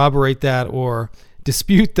corroborate that or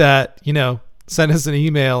dispute that, send us an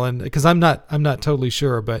email, and because I'm not totally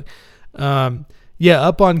sure, but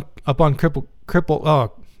up on Cripple.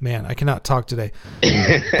 Oh man, I cannot talk today.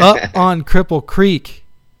 Up on Cripple Creek.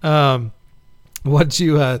 What did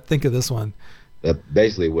you think of this one?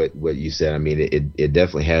 Basically, what you said. I mean, it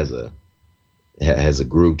definitely has a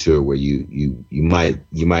groove to it where you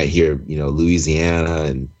might hear Louisiana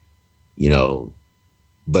and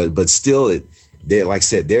but still they, like I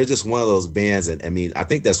said, they're just one of those bands, and I mean, I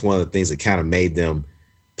think that's one of the things that kind of made them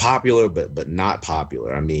popular, but not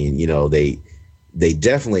popular. I mean, they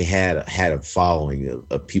definitely had a following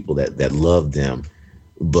of people that loved them,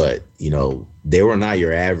 but they were not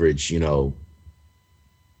your average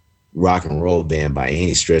rock and roll band by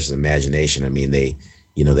any stretch of the imagination. I mean, they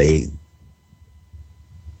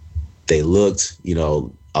looked a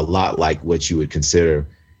lot like what you would consider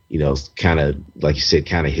kind of, like you said,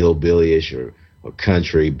 kind of hillbilly-ish or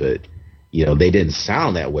country, but they didn't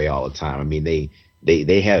sound that way all the time. I mean, they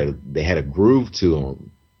had a groove to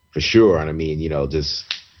them for sure. And I mean, just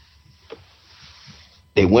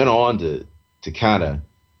they went on to kind of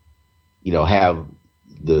have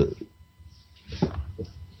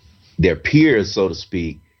their peers, so to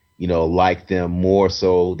speak, like them more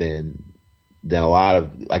so than a lot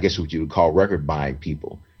of, I guess, what you would call record buying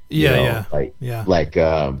people. Yeah.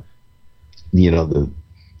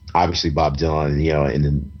 Obviously Bob Dylan, and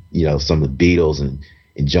then some of the Beatles and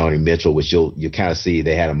Joni Mitchell, which you kind of see.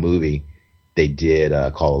 They had a movie they did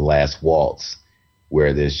called The Last Waltz,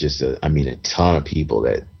 where there's just a ton of people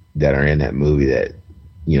that are in that movie that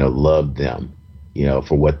loved them,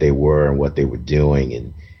 for what they were and what they were doing,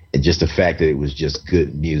 and just the fact that it was just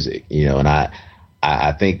good music, and I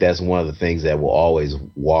think that's one of the things that will always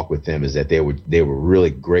walk with them, is that they were really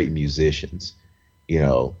great musicians,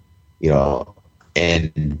 and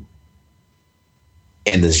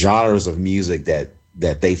the genres of music that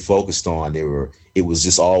they focused on, it was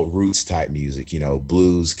just all roots type music,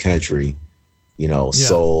 blues, country,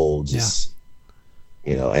 soul, just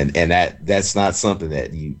and that's not something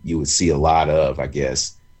that you would see a lot of, I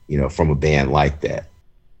guess, from a band like that.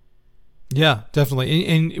 Yeah, definitely.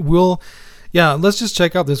 And let's just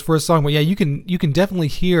check out this first song. But yeah, you can definitely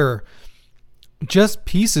hear just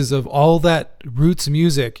pieces of all that roots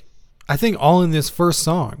music. I think all in this first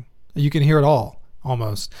song. You can hear it all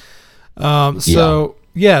almost.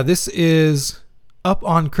 This is Up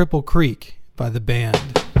on Cripple Creek by the band.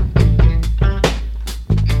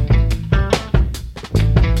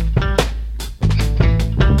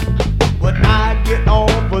 When I get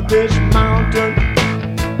off of this mountain,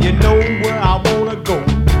 you know where I wanna go.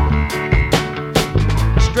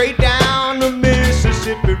 Straight down the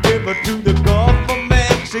Mississippi River to the Gulf of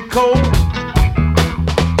Mexico,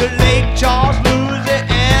 to Lake Charles,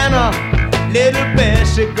 Louisiana. Little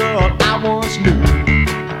Bessie girl I once knew,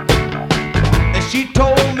 and she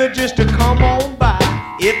told me just to come on by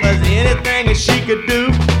if there's anything that she could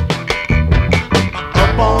do.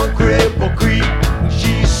 Up on Cripple Creek,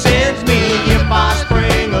 she sends me. If I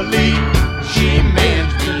spring a leak, she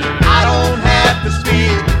mends me. I don't have to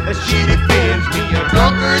speak, she defends me. A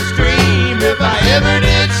drunkard stream if I ever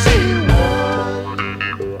did see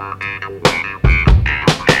one.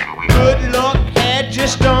 Good luck had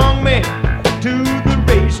just stung me. To the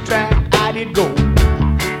racetrack I did go.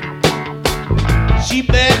 She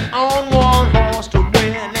bet on one horse to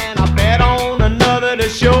win, and I bet on another to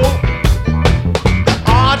show.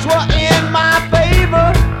 Odds were in my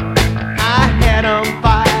favor, I had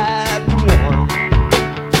 5-1.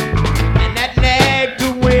 And that nag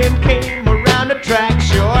to win came around the track.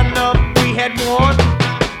 Sure enough, we had won.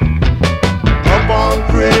 Up on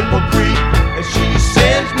Cripple Creek, and she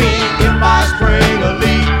sends me if I spring a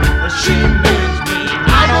leak. She mends me,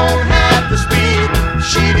 I don't have to speak.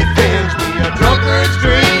 She defends me, a drunkard's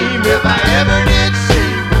dream if I ever did see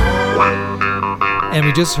one. And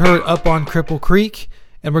we just heard Up on Cripple Creek,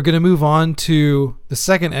 and we're going to move on to the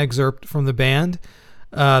second excerpt from the band,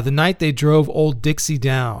 The Night They Drove Old Dixie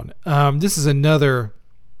Down. This is a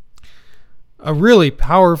really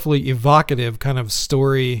powerfully evocative kind of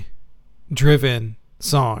story-driven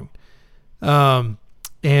song.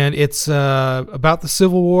 And it's about the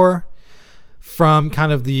Civil War from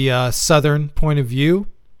kind of the Southern point of view,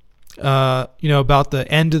 about the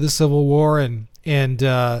end of the Civil War and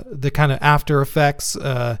the kind of after effects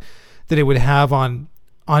that it would have on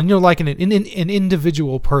like an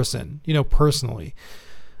individual person, personally.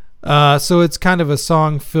 So it's kind of a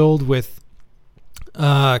song filled with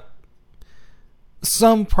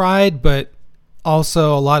some pride, but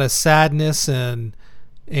also a lot of sadness and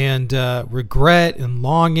regret and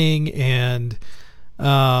longing, and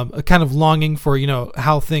a kind of longing for,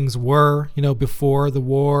 how things were, before the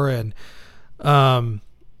war. And I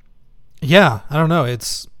don't know.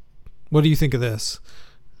 What do you think of this?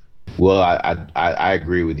 Well, I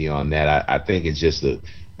agree with you on that. I think it's just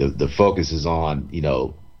the focus is on,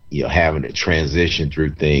 having to transition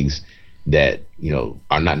through things that,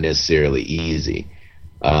 are not necessarily easy.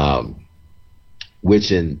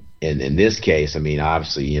 Which in this case, I mean,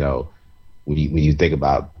 obviously, when you think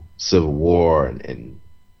about Civil War and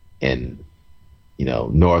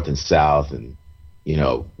North and South, and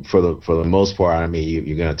for the most part, I mean,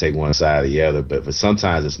 you're going to take one side or the other, but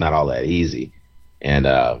sometimes it's not all that easy. And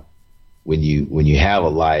when you have a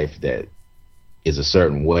life that is a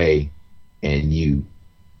certain way, and you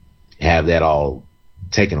have that all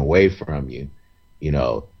taken away from you,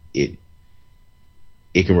 it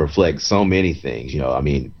can reflect so many things. I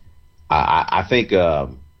mean, I think,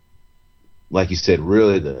 like you said,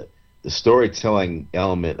 really the storytelling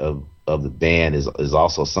element of the band is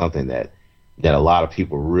also something that a lot of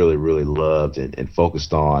people really, really loved and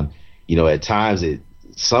focused on. At times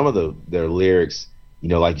some of their lyrics,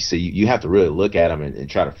 like you said, you have to really look at them and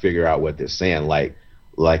try to figure out what they're saying. Like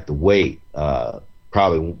The Weight,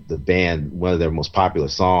 probably the band, one of their most popular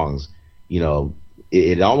songs,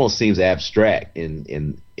 it almost seems abstract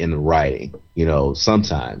in the writing,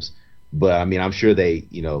 sometimes. But I mean, I'm sure they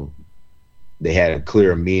had a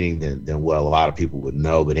clearer meaning than what a lot of people would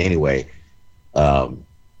know. But anyway, I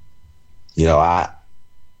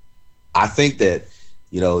think that,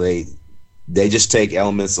 they just take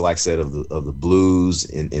elements, like I said, of the blues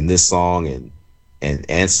in this song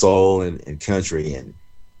and soul and country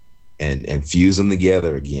and fuse them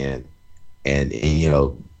together again, and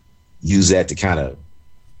use that to kind of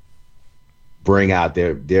bring out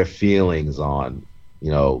their feelings on,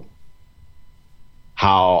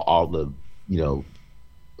 how all the,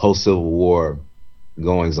 post Civil War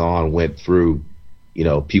goings on went through,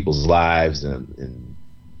 people's lives and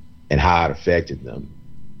how it affected them.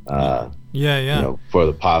 For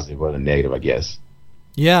the positive or the negative, I guess.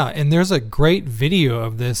 Yeah, and there's a great video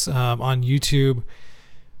of this on YouTube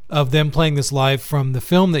of them playing this live from the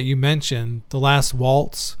film that you mentioned, The Last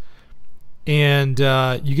Waltz. And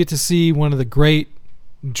you get to see one of the great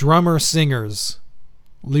drummer singers,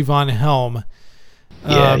 Vaughan Helm.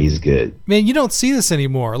 Yeah, he's good. Man, you don't see this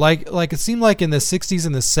anymore. Like it seemed like in the 60s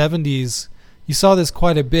and the 70s, you saw this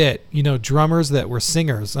quite a bit. Drummers that were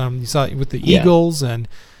singers. You saw it with the Eagles and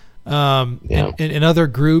other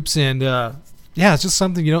groups. And it's just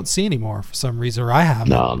something you don't see anymore for some reason, or I haven't.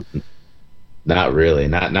 No, not really.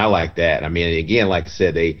 Not like that. I mean, again, like I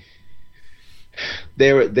said,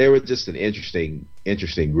 they were just an interesting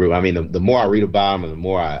group. I mean, the more I read about them and the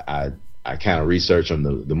more I kind of research them,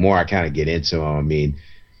 the more I kind of get into them. I mean,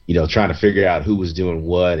 trying to figure out who was doing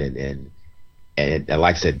what, and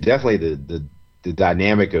like I said, definitely the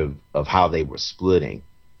dynamic of how they were splitting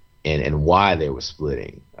and why they were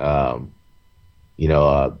splitting. I've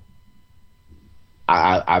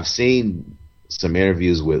seen some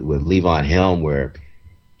interviews with Vaughan Helm where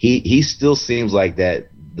he still seems like that.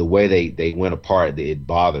 The way they went apart, it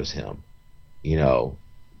bothers him. The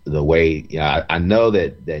way, I know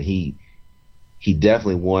that he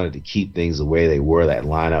definitely wanted to keep things the way they were, that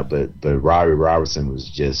lineup, but Robbie Robertson was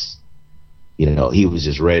just, he was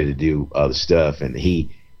just ready to do other stuff, and he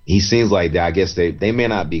seems like that. I guess they may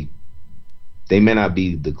not be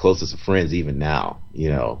the closest of friends even now,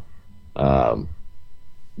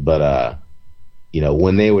 but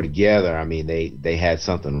when they were together, I mean, they had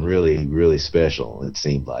something really, really special. It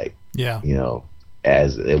seemed like,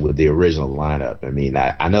 as with the original lineup. I mean,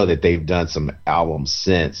 I know that they've done some albums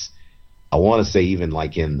since. I want to say even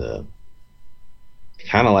like in the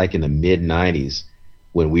mid '90s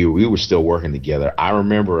when we were still working together. I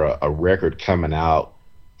remember a record coming out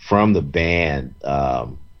from the band. I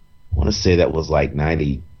want to say that was like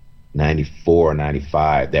 94 or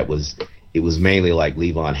 95. It was mainly like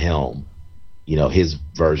Vaughan Helm, his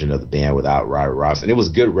version of the band without Robert Ross, and it was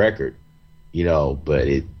a good record, but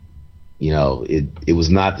it was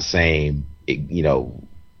not the same,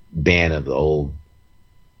 band of the old,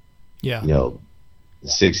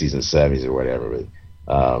 60s and 70s or whatever.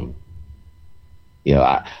 But,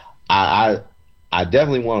 I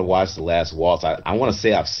definitely want to watch The Last Waltz. I want to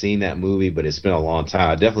say I've seen that movie, but it's been a long time.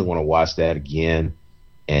 I definitely want to watch that again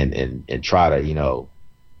and try to,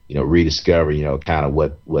 rediscover, kind of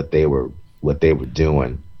what they were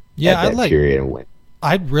doing at that period. And when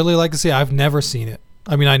I'd really like to see it. I've never seen it.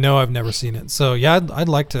 I mean, I know I've never seen it, so yeah, I'd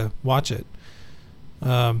like to watch it.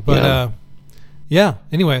 Anyway,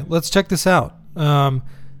 let's check this out. Our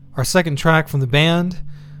second track from the band,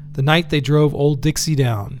 "The Night They Drove Old Dixie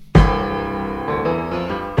Down."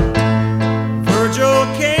 Virgil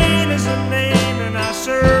Kane is the name, and I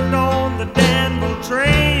served on the Danville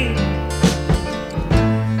train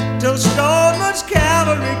till Stoneman's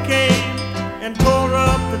cavalry came and tore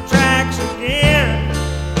up the tracks again.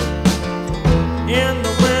 In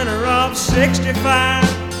the winter of '65,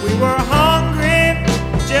 we were hungry,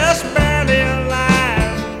 just barely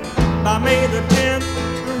alive. By May the 10th,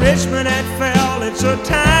 Richmond had fell. It's a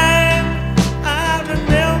time I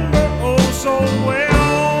remember oh so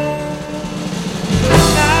well. The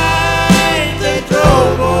night they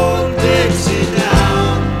drove old Dixie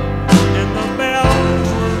down, and the bells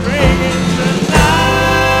were ringing. The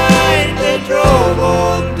night they drove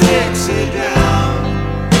old Dixie down,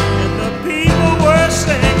 and the people were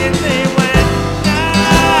singing. They went la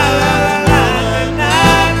la la la la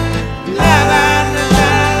la la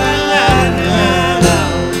la la la.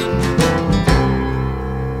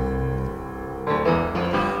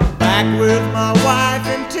 Back with my wife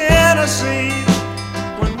in Tennessee,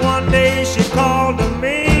 when one day she called to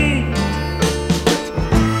me,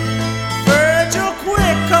 "Virgil,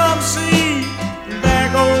 quick, come see, there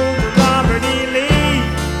goes Robert E. Lee."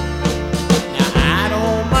 Now I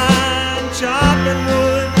don't mind chopping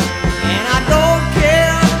wood, and I don't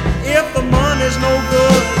care if the money's no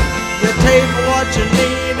good. You take what you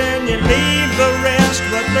need and you leave the rest,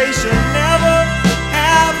 but they should never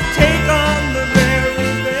have taken the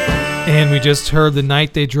very best. And we just heard "The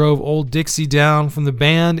Night They Drove Old Dixie Down" from the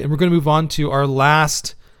band, and we're going to move on to our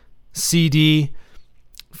last CD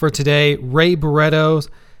for today, Ray Barretto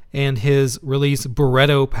and his release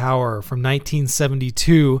Barretto Power from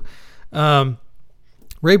 1972.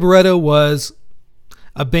 Ray Barretto was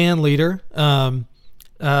a band leader,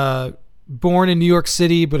 born in New York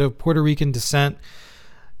City but of Puerto Rican descent,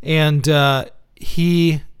 and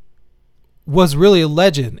he was really a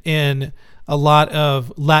legend in a lot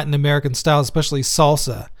of Latin American styles, especially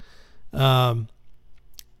salsa. And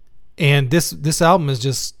this album is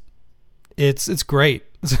just it's great.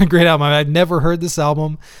 It's a great album. I'd never heard this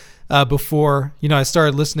album before. I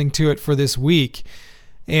started listening to it for this week,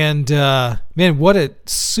 and man, what a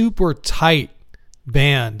super tight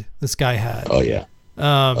band this guy had. Oh yeah.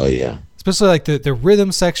 Especially like the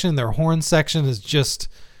rhythm section, their horn section is just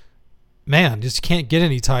can't get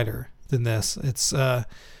any tighter than this. It's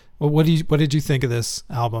what did you think of this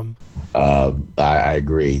album? I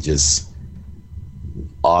agree. Just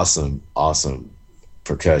awesome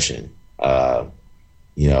percussion.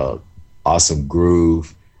 Awesome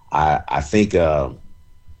groove. I think the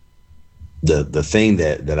thing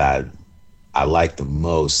that I like the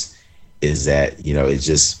most is that it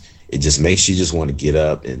just makes you just want to get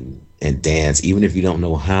up and dance, even if you don't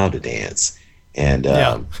know how to dance. And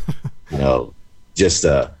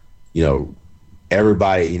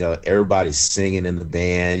everybody's singing in the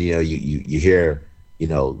band. You hear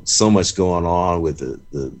so much going on with the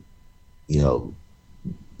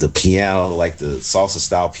piano, like the salsa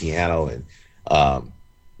style piano, and I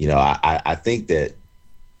think that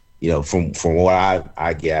from what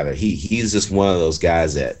I gather, he's just one of those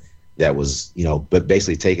guys that was but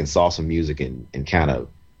basically taking salsa music and kind of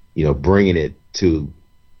bringing it to,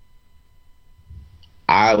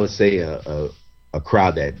 I would say, a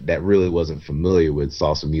crowd that really wasn't familiar with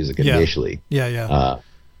salsa music initially.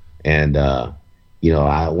 When I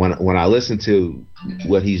listen to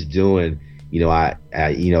what he's doing, I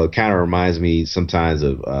it kind of reminds me sometimes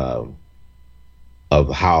of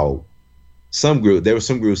how there were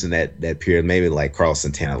some groups in that period, maybe like Carlos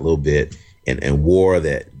Santana a little bit, and War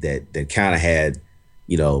that kind of had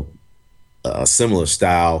a similar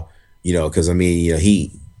style, because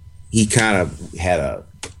he kind of had a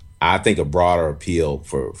broader appeal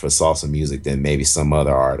for salsa music than maybe some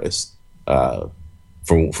other artists, from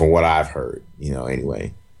what I've heard,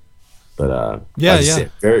 anyway. But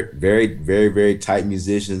said, very, very, very, very tight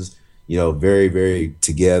musicians, very, very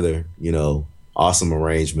together, awesome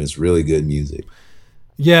arrangements, really good music.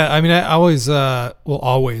 Yeah, I mean, I always,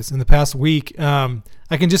 always in the past week, I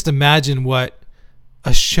can just imagine what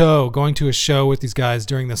going to a show with these guys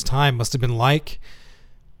during this time must have been like.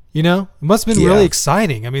 It must have been really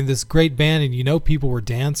exciting. I mean, this great band, and people were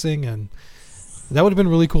dancing, and that would have been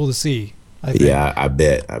really cool to see, I think. Yeah, I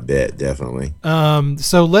bet, definitely.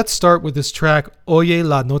 So let's start with this track, Oye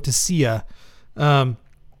la Noticia.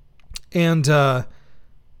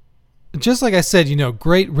 Just like I said,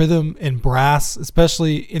 great rhythm and brass,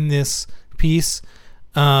 especially in this piece.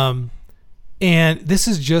 And this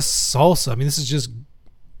is just salsa. I mean, this is just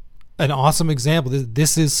an awesome example.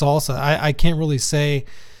 This is salsa. I can't really say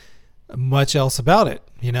much else about it.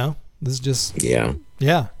 This is just yeah.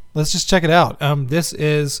 Let's just check it out. This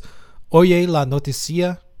is Oye la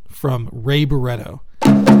Noticia from Ray Barretto.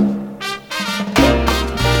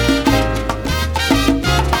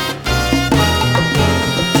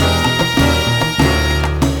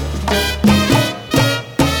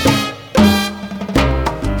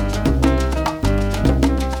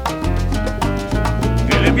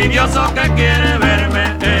 El envidioso que quiere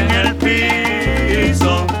verme en el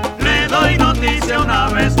piso, le doy noticia una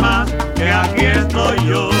vez más que aquí estoy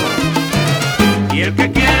yo. Y el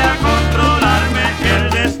que quiera controlarme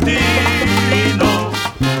el destino,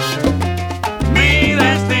 mi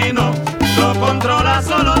destino lo controla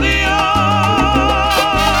solo Dios.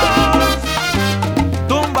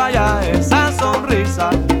 Tumba ya esa sonrisa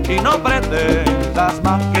y no pretendas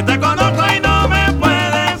más, que te conozco y no me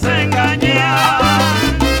puedes engañar,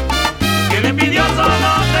 que el envidioso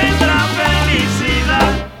no tendrá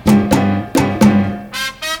felicidad.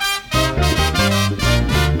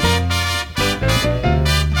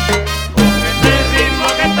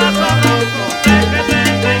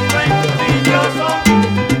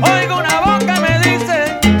 Oigo una voz que me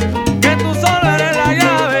dice que tú solo eres la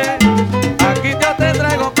llave. Aquí yo te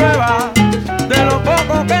traigo prueba de lo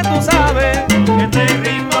poco que tú sabes. Este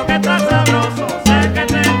ritmo que está sabroso, sé que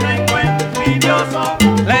te tengo envidioso.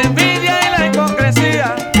 La envidia y la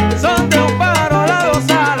hipocresía son de un pájaro a la dos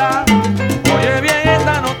alas. Oye bien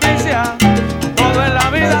esta noticia, todo en la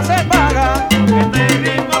vida se paga. Este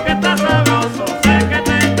ritmo que está sabroso, sé que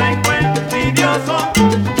te tengo envidioso.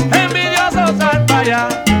 Sal para allá,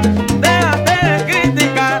 déjate de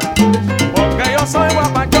criticar, porque yo soy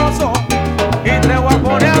guapachoso y te voy a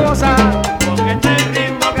poner a gozar. Porque este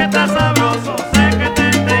ritmo que está sabroso, sé que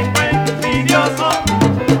te tengo envidioso.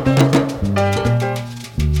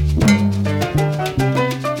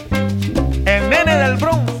 El nene del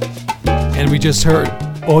Bronx. And we just heard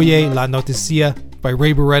Oye la Noticia by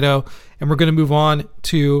Ray Barretto, and we're going to move on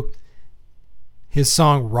to his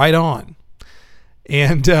song Right On.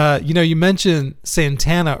 And, you mentioned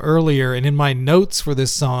Santana earlier, and in my notes for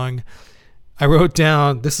this song, I wrote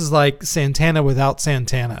down, this is like Santana without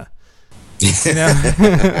Santana. It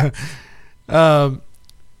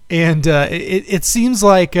seems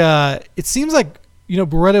like,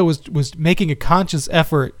 Barretto was making a conscious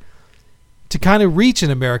effort to kind of reach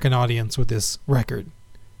an American audience with this record,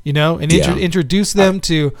 and introduce them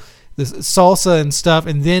to the salsa and stuff.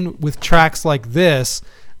 And then with tracks like this,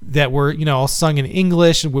 that were, all sung in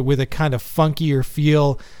English with a kind of funkier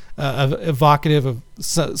feel, evocative of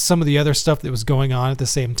some of the other stuff that was going on at the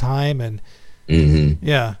same time. And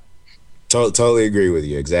yeah, totally agree with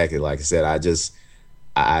you. Exactly. Like I said,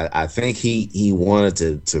 I think he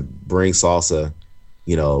wanted to bring salsa,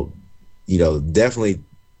 definitely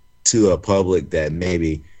to a public that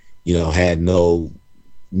maybe, had no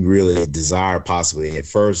really desire possibly at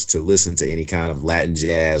first to listen to any kind of Latin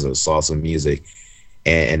jazz or salsa music.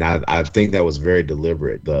 And I think that was very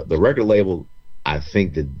deliberate. The record label, I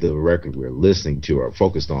think that the record we're listening to or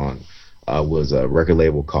focused on was a record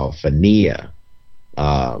label called Fania,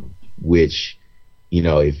 which,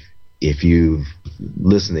 if you've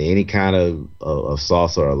listened to any kind of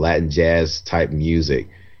salsa or Latin jazz type music,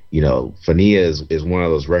 Fania is one of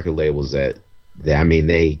those record labels that I mean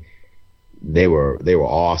they were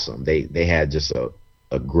awesome. They had just a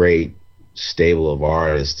great stable of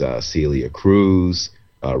artists, Celia Cruz,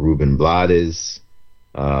 Ruben Blades,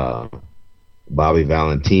 Bobby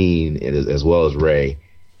Valentin, as well as Ray,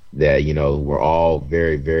 that were all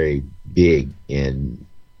very, very big in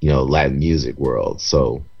Latin music world.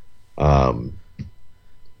 So that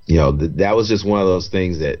was just one of those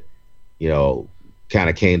things that kind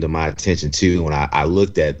of came to my attention too when I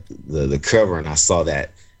looked at the cover and I saw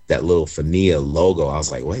that little Fania logo. I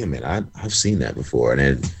was like, wait a minute, I've seen that before. And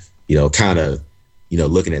then kind of,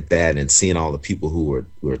 looking at that and seeing all the people who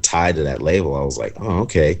were tied to that label, I was like, oh,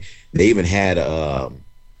 okay. They even had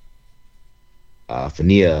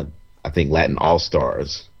Fania, I think Latin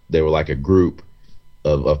All-Stars. They were like a group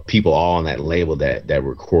of people all on that label that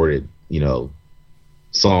recorded,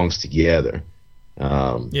 songs together.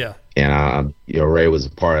 Yeah. And Ray was a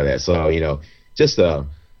part of that. So, just a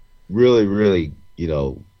really, really,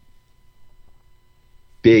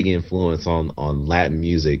 big influence on Latin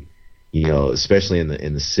music, especially in the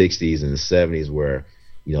 60s and the 70s where,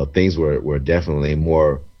 things were definitely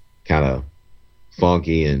more kind of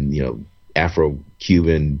funky and,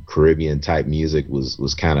 Afro-Cuban Caribbean type music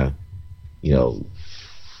was kind of,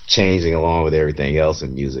 changing along with everything else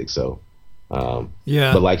in music. So,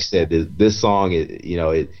 yeah. But like I said, this song,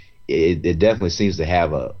 it definitely seems to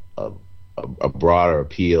have a a broader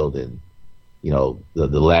appeal than, you know, the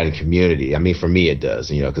Latin community. I mean, for me, it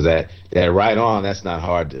does, you know, because that Right On, that's not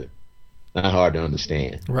hard to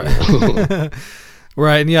understand. Right. You know?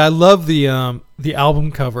 Right. And yeah, I love the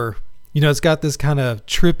album cover. You know, it's got this kind of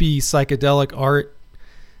trippy psychedelic art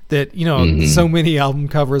that, you know, so many album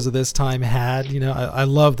covers of this time had. You know, I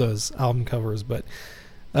love those album covers. But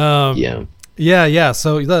yeah.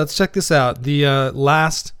 So let's check this out. The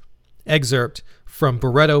last excerpt from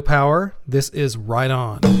Barretto Power. This is Right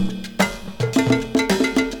On.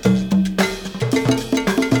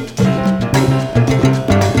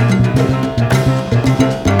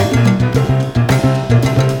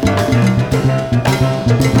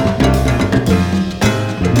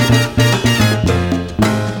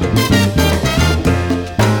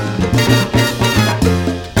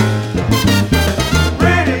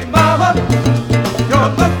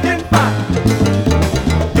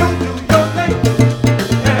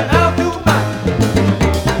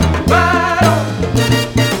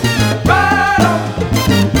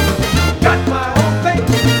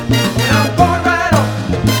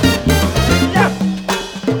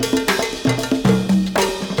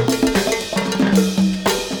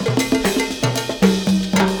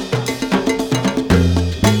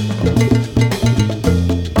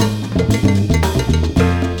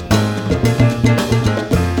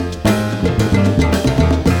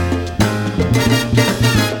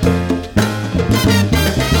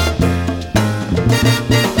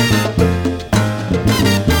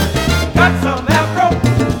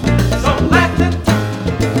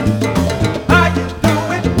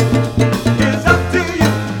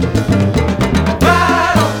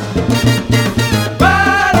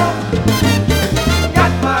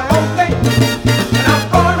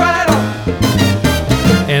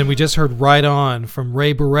 We just heard Right On from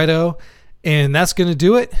Ray Barretto, and that's going to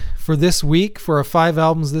do it for this week, for our 5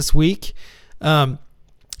 albums this week. If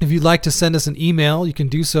you'd like to send us an email, you can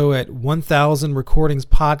do so at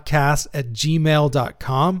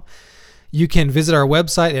 1000recordingspodcast@gmail.com. You can visit our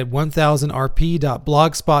website at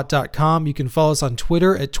 1000rp.blogspot.com. You can follow us on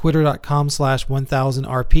Twitter at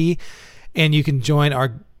twitter.com/1000rp, and you can join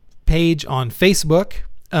our page on Facebook,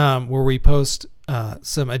 where we post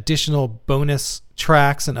some additional bonus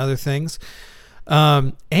tracks and other things.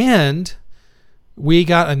 And we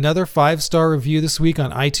got another 5-star review this week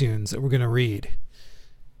on iTunes that we're going to read.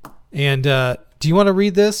 And do you want to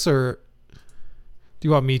read this, or do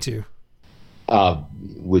you want me to?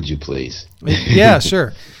 Would you please? Yeah,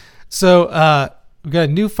 sure. So we got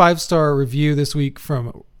a new 5-star review this week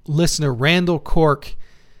from listener Randall Cork.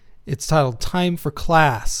 It's titled Time for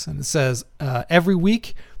Class, and it says, every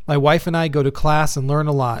week my wife and I go to class and learn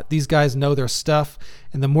a lot. These guys know their stuff,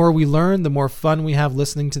 and the more we learn, the more fun we have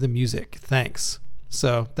listening to the music. Thanks.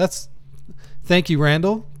 So thank you,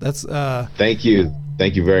 Randall. That's thank you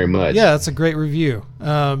very much. Yeah, that's a great review,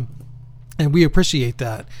 and we appreciate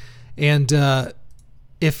that. And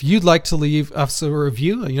if you'd like to leave us a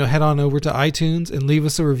review, you know, head on over to iTunes and leave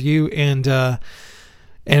us a review, and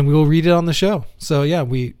we will read it on the show. So yeah,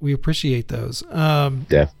 we appreciate those.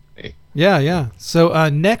 Definitely. Yeah. So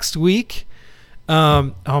next week,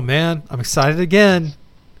 oh man, I'm excited again.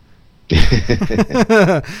 We've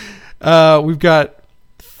got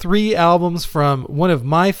 3 albums from one of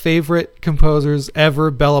my favorite composers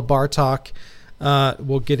ever, Bela Bartok.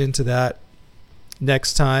 We'll get into that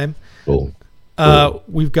next time. Cool.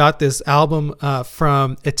 We've got this album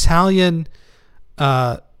from Italian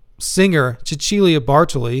singer Cecilia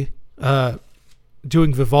Bartoli,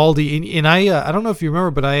 doing Vivaldi, and I don't know if you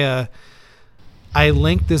remember, but I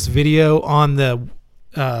linked this video on the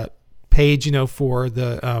page, you know, for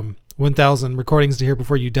the 1000 recordings to hear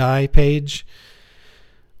before you die page.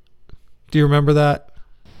 Do you remember that?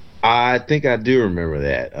 I think I do remember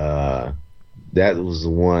that. That was the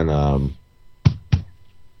one.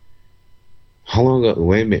 How long ago?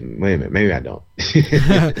 Wait a minute. Maybe I don't.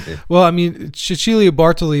 Well, I mean, Cecilia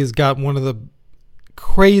Bartoli has got one of the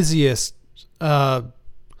craziest,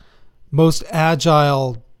 most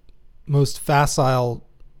agile, most facile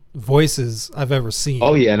voices I've ever seen.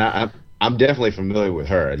 Oh yeah, and I'm definitely familiar with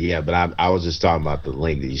her. Yeah, but I was just talking about the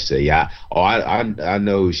link that you say. Yeah. I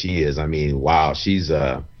know who she is. I mean, wow, she's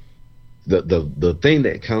the thing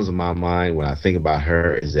that comes to my mind when I think about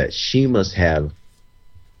her is that she must have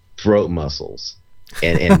throat muscles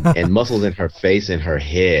and muscles in her face and her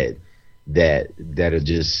head that are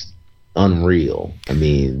just unreal. I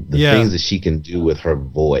mean, the things that she can do with her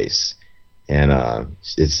voice, and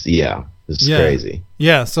it's crazy.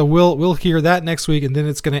 Yeah, so we'll hear that next week, and then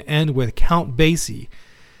it's going to end with Count Basie.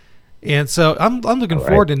 And so I'm looking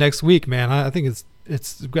forward to next week, man. I think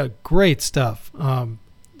it's got great stuff.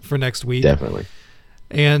 for next week. Definitely.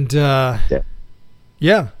 And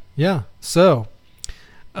yeah. So,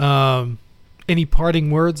 any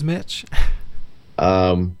parting words, Mitch?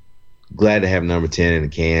 Glad to have number 10 in the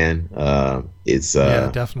can. It's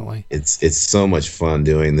definitely. It's so much fun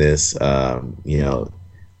doing this. The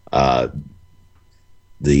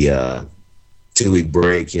 2-week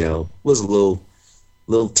break, was a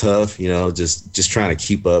little tough, just trying to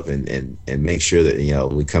keep up and make sure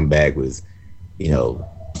that, we come back with,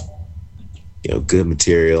 good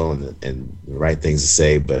material and the right things to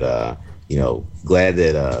say. But, glad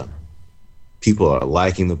that people are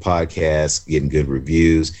liking the podcast, getting good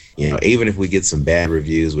reviews. Even if we get some bad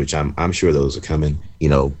reviews, which I'm sure those are coming,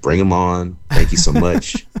 bring them on. Thank you so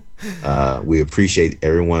much. We appreciate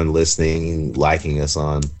everyone listening, liking us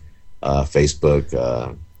on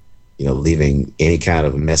Facebook, leaving any kind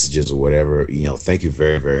of messages or whatever. Thank you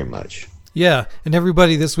very, very much. Yeah, and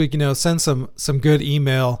everybody this week, send some good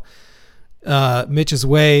email Mitch's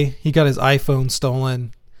way. He got his iPhone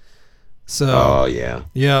stolen. So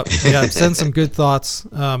send some good thoughts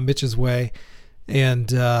Mitch's way.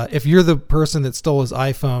 And if you're the person that stole his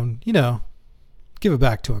iPhone, give it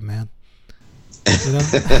back to him, man.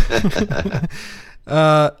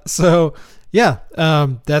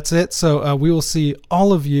 That's it. So we will see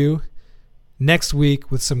all of you next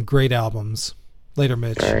week with some great albums. Later,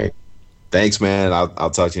 Mitch. All right. Thanks, man.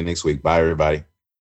 I'll talk to you next week. Bye, everybody.